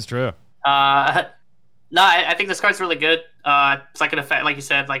sure. That is true. No, I think this card's really good. It's like an effect, like you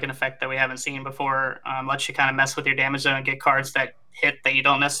said, like an effect that we haven't seen before. Lets you kind of mess with your damage zone and get cards that hit that you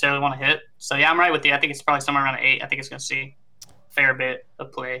don't necessarily want to hit. So yeah, I'm right with you. I think it's probably somewhere around an 8. I think it's going to see a fair bit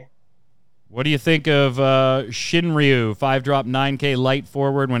of play. What do you think of Shinryu? 5-drop, 9K light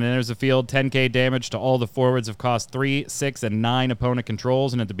forward. When it enters the field, 10K damage to all the forwards of cost 3, 6, and 9 opponent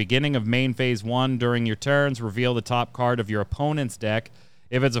controls. And at the beginning of main phase 1, during your turns, reveal the top card of your opponent's deck.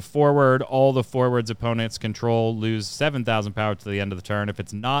 If it's a forward, all the forwards opponents control lose 7,000 power to the end of the turn. If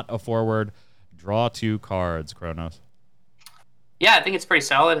it's not a forward, draw 2 cards, Kronos. Yeah, I think it's pretty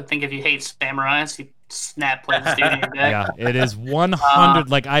solid. I think if you hate samurais, you snap play this dude in your deck. Yeah, it is 100.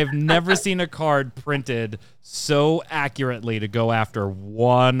 Like, I've never seen a card printed so accurately to go after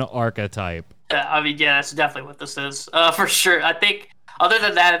one archetype. That's definitely what this is, for sure. I think, other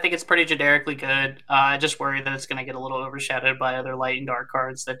than that, I think it's pretty generically good. I just worry that it's going to get a little overshadowed by other light and dark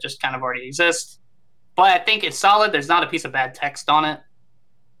cards that just kind of already exist. But I think it's solid. There's not a piece of bad text on it.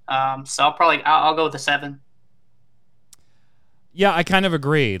 So I'll go with a 7. Yeah, I kind of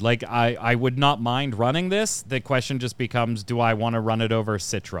agree. Like, I would not mind running this. The question just becomes, do I want to run it over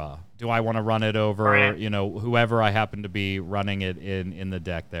Citra? Do I want to run it over, whoever I happen to be running it in the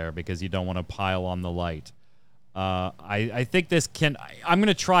deck there, because you don't want to pile on the light. I think this can... I'm going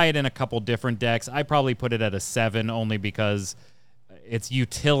to try it in a couple different decks. I probably put it at a 7 only because its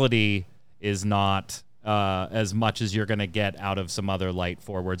utility is not as much as you're going to get out of some other light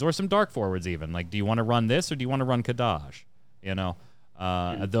forwards or some dark forwards even. Like, do you want to run this or do you want to run Kadash?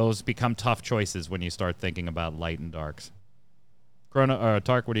 Those become tough choices when you start thinking about light and darks.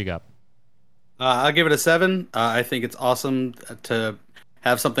 Tark, what do you got? I'll give it a 7. I think it's awesome to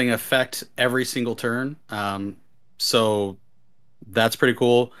have something affect every single turn. So that's pretty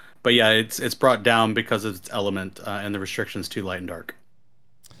cool. But yeah, it's brought down because of its element and the restrictions to light and dark.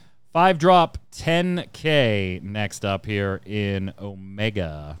 5-drop, 10K next up here in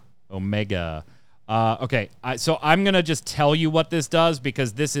Omega. Okay, so I'm going to just tell you what this does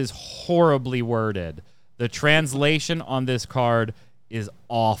because this is horribly worded. The translation on this card is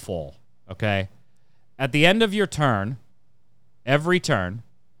awful, okay? At the end of your turn, every turn,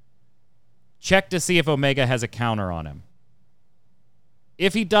 check to see if Omega has a counter on him.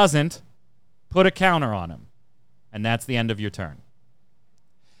 If he doesn't, put a counter on him, and that's the end of your turn.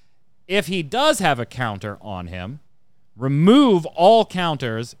 If he does have a counter on him, remove all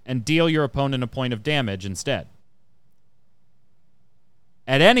counters and deal your opponent a point of damage instead.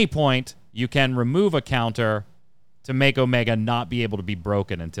 At any point, you can remove a counter to make Omega not be able to be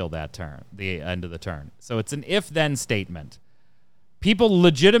broken until that turn, the end of the turn. So it's an if-then statement. People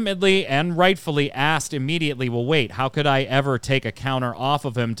legitimately and rightfully asked immediately, well, wait, how could I ever take a counter off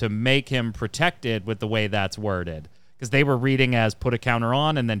of him to make him protected with the way that's worded? Because they were reading as put a counter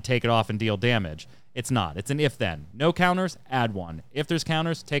on and then take it off and deal damage. It's not. It's an if-then. No counters, add 1. If there's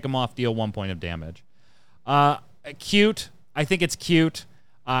counters, take them off, deal 1 point of damage. Cute. I think it's cute.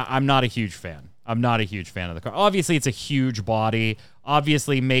 I'm not a huge fan. I'm not a huge fan of the card. Obviously, it's a huge body.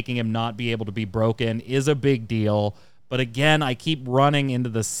 Obviously, making him not be able to be broken is a big deal. But again, I keep running into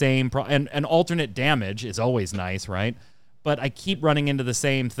the same... and alternate damage is always nice, right? But I keep running into the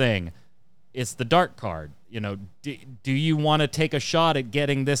same thing. It's the dark card. Do you want to take a shot at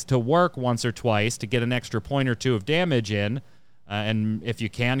getting this to work once or twice to get an extra point or 2 of damage in? And if you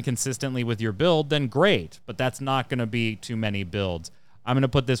can consistently with your build, then great. But that's not going to be too many builds. I'm going to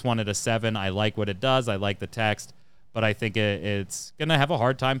put this one at a 7. I like what it does. I like the text. But I think it's going to have a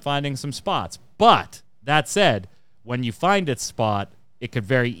hard time finding some spots. But that said, when you find its spot, it could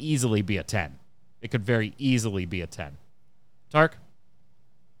very easily be a 10. It could very easily be a 10. Tark?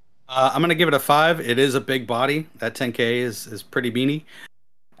 I'm going to give it a 5. It is a big body. That 10k is pretty beanie.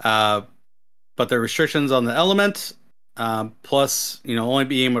 But the restrictions on the element, plus, only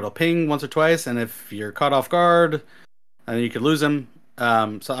being able to ping once or twice, and if you're caught off guard, then you could lose him. So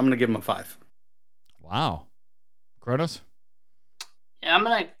I'm going to give him a 5. Wow. Kronos? Yeah, I'm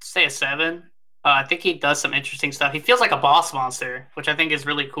going to say a 7. I think he does some interesting stuff. He feels like a boss monster, which I think is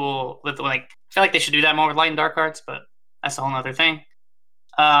really cool. I feel like they should do that more with light and dark cards, but that's a whole other thing.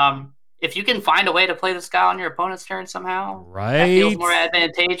 If you can find a way to play this guy on your opponent's turn somehow, right, that feels more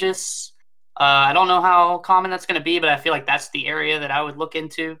advantageous. I don't know how common that's going to be, but I feel like that's the area that I would look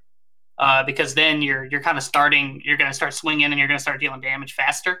into, because then you're kind of starting. You're going to start swinging and you're going to start dealing damage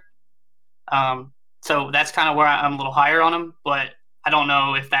faster. So that's kind of where I'm a little higher on him, but I don't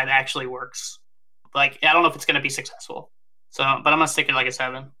know if that actually works. I don't know if it's going to be successful. So, but I'm going to stick it like a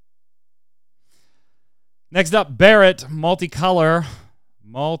 7. Next up, Barret, multicolor,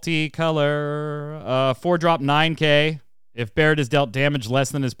 4-drop 9k. If Barret is dealt damage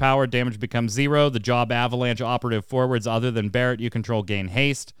less than his power, damage becomes 0. The job avalanche operative forwards other than Barret you control gain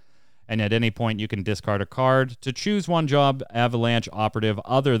haste. And at any point you can discard a card to choose one job avalanche operative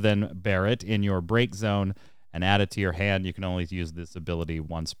other than Barret in your break zone and add it to your hand. You can only use this ability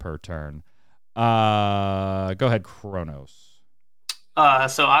once per turn. Go ahead, Kronos.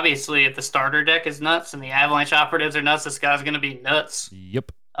 So obviously, if the starter deck is nuts and the avalanche operatives are nuts, this guy's going to be nuts.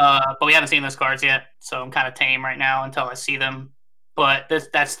 Yep. But we haven't seen those cards yet, so I'm kind of tame right now until I see them. But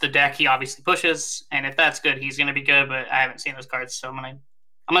that's the deck he obviously pushes, and if that's good, he's going to be good. But I haven't seen those cards, so I'm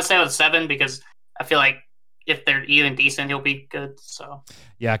gonna stay with 7 because I feel like if they're even decent, he'll be good. So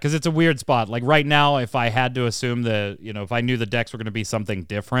yeah, because it's a weird spot. Like right now, if I had to assume if I knew the decks were going to be something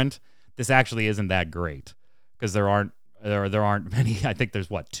different, this actually isn't that great because there aren't many. I think there's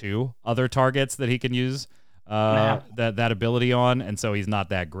 2 other targets that he can use that ability on, and so he's not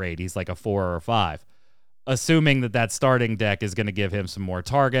that great. He's like a 4 or a 5. Assuming that starting deck is going to give him some more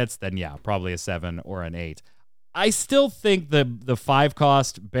targets, then yeah, probably a 7 or an 8. I still think the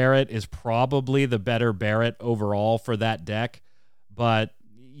 5-cost Barret is probably the better Barret overall for that deck, but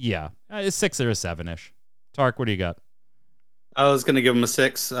yeah, a 6 or a 7-ish. Tark, what do you got? I was going to give him a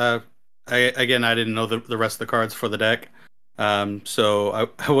 6. I didn't know the rest of the cards for the deck, so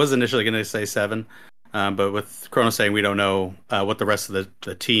I was initially going to say 7, but with Kronos saying we don't know what the rest of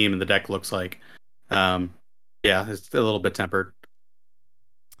the team and the deck looks like, yeah, it's a little bit tempered.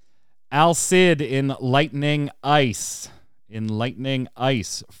 Al-Cid in Lightning Ice.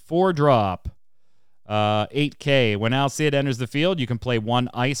 4-drop. 8k. When Al-Cid enters the field, you can play 1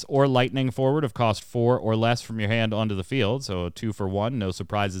 Ice or Lightning forward of cost 4 or less from your hand onto the field. So 2 for 1. No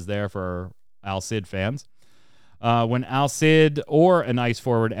surprises there for Al-Cid fans. When Al-Cid or an Ice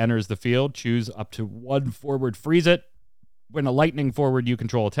forward enters the field, choose up to 1 forward, freeze it. When a Lightning forward you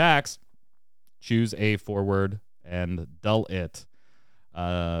control attacks, choose a forward and dull it.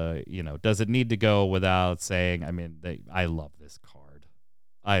 Does it need to go without saying? I mean, I love this card.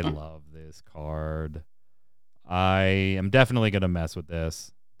 I am definitely going to mess with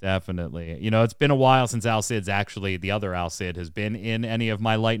this. Definitely. It's been a while since Al-Cid's actually, the other Al-Cid has been in any of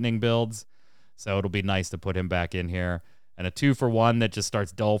my Lightning builds. So it'll be nice to put him back in here. And a 2 for 1 that just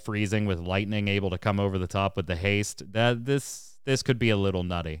starts dull freezing with Lightning able to come over the top with the haste. This could be a little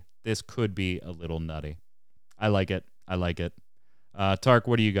nutty. I like it. Tark,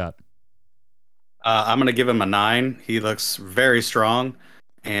 what do you got? I'm going to give him a 9. He looks very strong.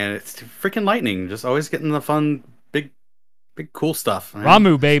 And it's freaking Lightning. Just always getting the fun, big cool stuff.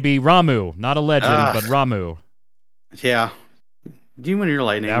 Ramu, baby. Ramu. Not a legend, but Ramu. Yeah. You and your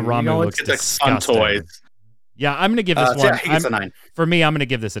Lightning. Yeah, Ramu looks disgusting. Fun toys. Yeah, I'm going to give this one. Yeah, it's a 9. For me, I'm going to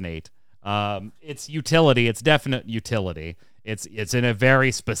give this an 8. It's utility. It's definite utility. It's in a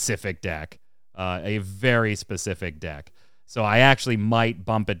very specific deck. So I actually might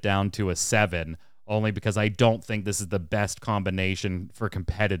bump it down to a 7. only because I don't think this is the best combination for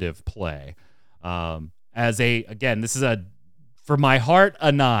competitive play. This is for my heart,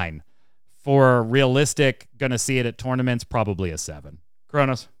 a 9. For realistic, gonna see it at tournaments, probably a 7.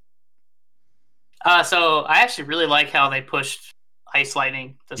 Kronos? So I actually really like how they pushed Ice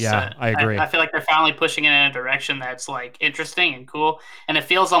Lightning this set. I agree. I feel like they're finally pushing it in a direction that's like interesting and cool, and it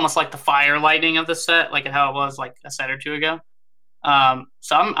feels almost like the Fire Lightning of the set, like how it was like a set or two ago.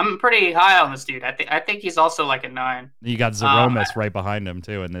 So I'm pretty high on this dude. I think he's also like a 9. You got Zeromus right behind him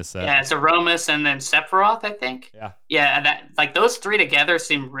too in this set. Yeah, Zeromus and then Sephiroth, I think. Yeah, and that like those three together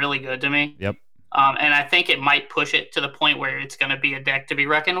seem really good to me. Yep. And I think it might push it to the point where it's going to be a deck to be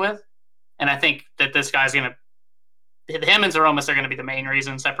reckoned with. And I think that this guy's going to, him and Zeromus are going to be the main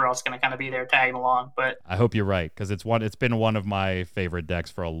reason. Sephiroth's going to kind of be there tagging along. But I hope you're right, because it's been one of my favorite decks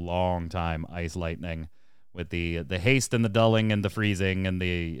for a long time. Ice Lightning, with the haste and the dulling and the freezing and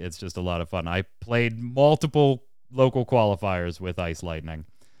it's just a lot of fun. I played multiple local qualifiers with Ice Lightning.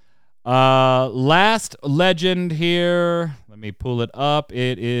 Last legend here. Let me pull it up.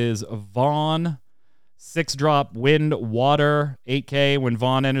 It is Vaughn. 6-drop Wind Water 8K. When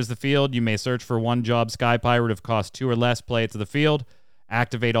Vaughn enters the field, you may search for one job Sky Pirate if cost 2 or less. Play it to the field.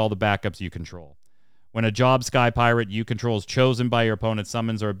 Activate all the backups you control. When a job Sky Pirate you control is chosen by your opponent's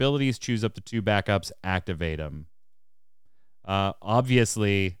summons or abilities, choose up to 2 backups. Activate them.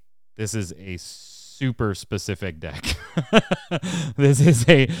 Obviously, this is a super specific deck. This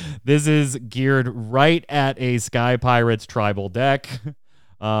is geared right at a Sky Pirates tribal deck.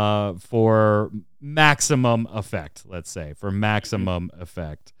 For maximum effect, let's say. For maximum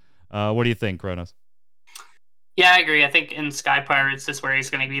effect. What do you think, Kronos? Yeah, I agree. I think in Sky Pirates, this is where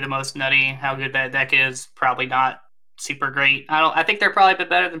he's going to be the most nutty. How good that deck is, probably not super great. I think they're probably a bit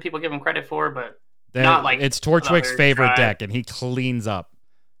better than people give him credit for, but not like it's Torchwick's favorite deck, and he cleans up.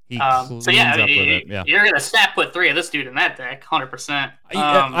 With it. Yeah. You're gonna snap put 3 of this dude in that deck, 100%.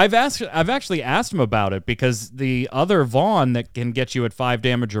 I've actually asked him about it, because the other Vaughn that can get you at 5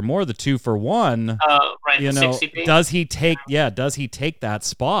 damage or more, the 2-for-1. Right. You know, does he take that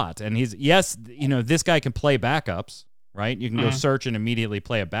spot? And this guy can play backups, right? You can go search and immediately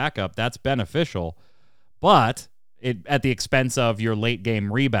play a backup. That's beneficial, but at the expense of your late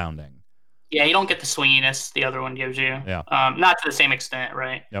game rebounding. Yeah, you don't get the swinginess the other one gives you. Yeah. Not to the same extent,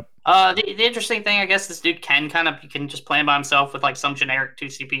 right? Yep. The interesting thing, I guess, this dude can just play him by himself with like some generic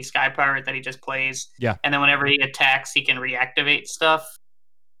 2CP Sky Pirate that he just plays. Yeah. And then whenever he attacks, he can reactivate stuff.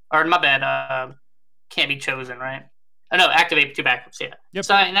 Or my bad, can't be chosen, right? Oh, no, activate 2 backups, yeah. Yep.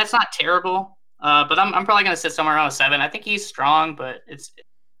 So and that's not terrible. But I'm probably gonna sit somewhere around a 7. I think he's strong, but it's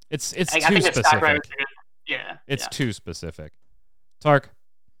too think specific. Yeah. It's too specific. Tark.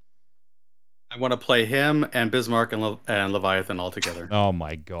 I want to play him and Bismarck and Leviathan all together. Oh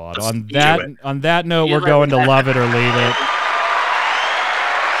my God! Let's On that note, we're going to love it or leave it.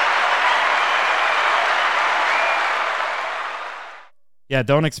 Yeah,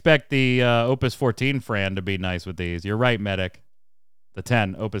 don't expect the Opus 14 Fran to be nice with these. You're right, Medic. The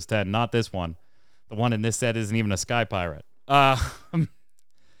 10, Opus 10, not this one. The one in this set isn't even a Sky Pirate.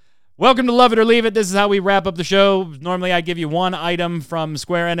 Welcome to Love It or Leave It. This is how we wrap up the show. Normally, I give you one item from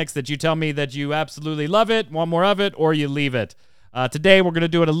Square Enix that you tell me that you absolutely love it, want more of it, or you leave it. Today, we're going to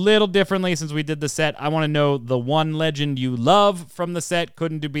do it a little differently since we did the set. I want to know the one legend you love from the set,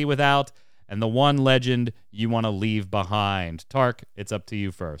 couldn't be without, and the one legend you want to leave behind. Tark, it's up to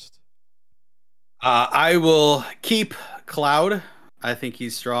you first. I will keep Cloud. I think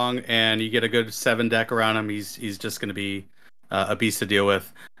he's strong, and you get a good 7 deck around him. He's just going to be a beast to deal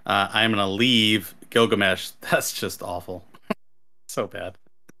with. I'm going to leave Gilgamesh. That's just awful. So bad.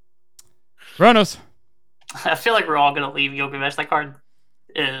 Kronos. I feel like we're all going to leave Gilgamesh. That card,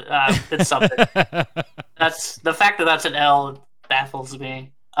 it's something. That's the fact that that's an L baffles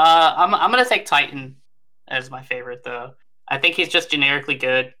me. I'm going to take Titan as my favorite, though. I think he's just generically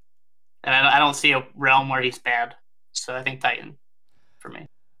good, and I don't see a realm where he's bad. So I think Titan for me.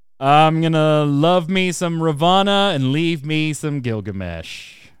 I'm going to love me some Ravana and leave me some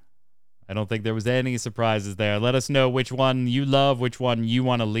Gilgamesh. I don't think there was any surprises there. Let us know which one you love, which one you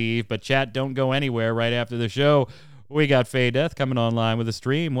want to leave. But chat, don't go anywhere right after the show. We got Faye Death coming online with a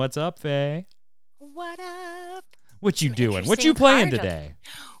stream. What's up, Faye? What up? What you doing? What you playing today?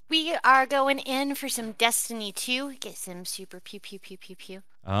 We are going in for some Destiny 2. Get some super pew pew pew pew pew.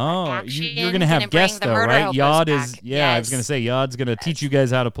 Oh, you're going to have guests though, right? Yod is, yes. I was going to say Yod's going to teach you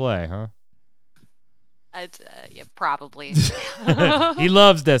guys how to play, huh? Yeah, probably. He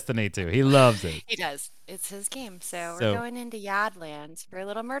loves Destiny 2. He loves it. He does. It's his game. So we're going into Yodlands for a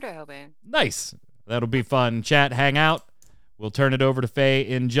little murder hobing. Nice. That'll be fun. Chat, hang out. We'll turn it over to Faye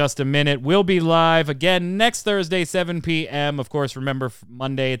in just a minute. We'll be live again next Thursday, 7 p.m. Of course, remember,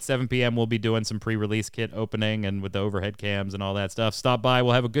 Monday at 7 p.m. we'll be doing some pre-release kit opening and with the overhead cams and all that stuff. Stop by.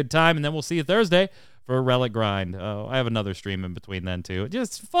 We'll have a good time, and then we'll see you Thursday for a Relic grind. Oh, I have another stream in between then, too.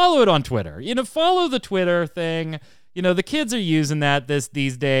 Just follow it on Twitter. Follow the Twitter thing. The kids are using that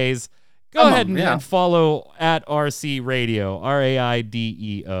these days. Go ahead and follow at RC Radio,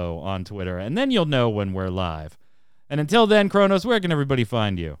 RAIDEO on Twitter, and then you'll know when we're live. And until then, Kronos, where can everybody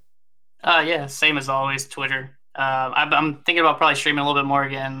find you? Yeah, same as always, Twitter. I'm thinking about probably streaming a little bit more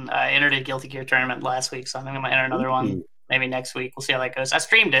again. I entered a Guilty Gear tournament last week, so I think I might enter another one maybe next week. We'll see how that goes. I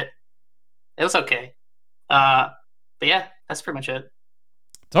streamed it. It was okay. But yeah, that's pretty much it.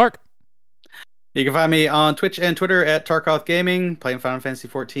 Tark. You can find me on Twitch and Twitter at Tarkoth Gaming, playing Final Fantasy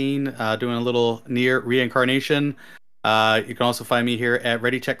XIV, doing a little Nier Reincarnation. You can also find me here at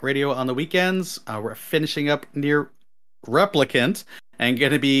Ready Check Radio on the weekends. We're finishing up Nier Replicant and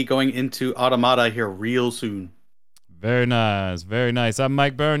going to be going into Automata here real soon. Very nice. Very nice. I'm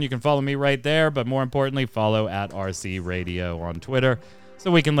Mike Byrne. You can follow me right there, but more importantly, follow at RC Radio on Twitter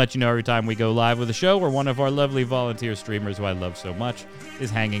so we can let you know every time we go live with a show where one of our lovely volunteer streamers who I love so much is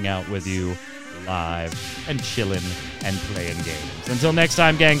hanging out with you live and chilling and playing games. Until next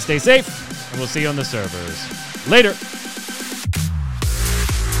time, gang, stay safe, and we'll see you on the servers. Later.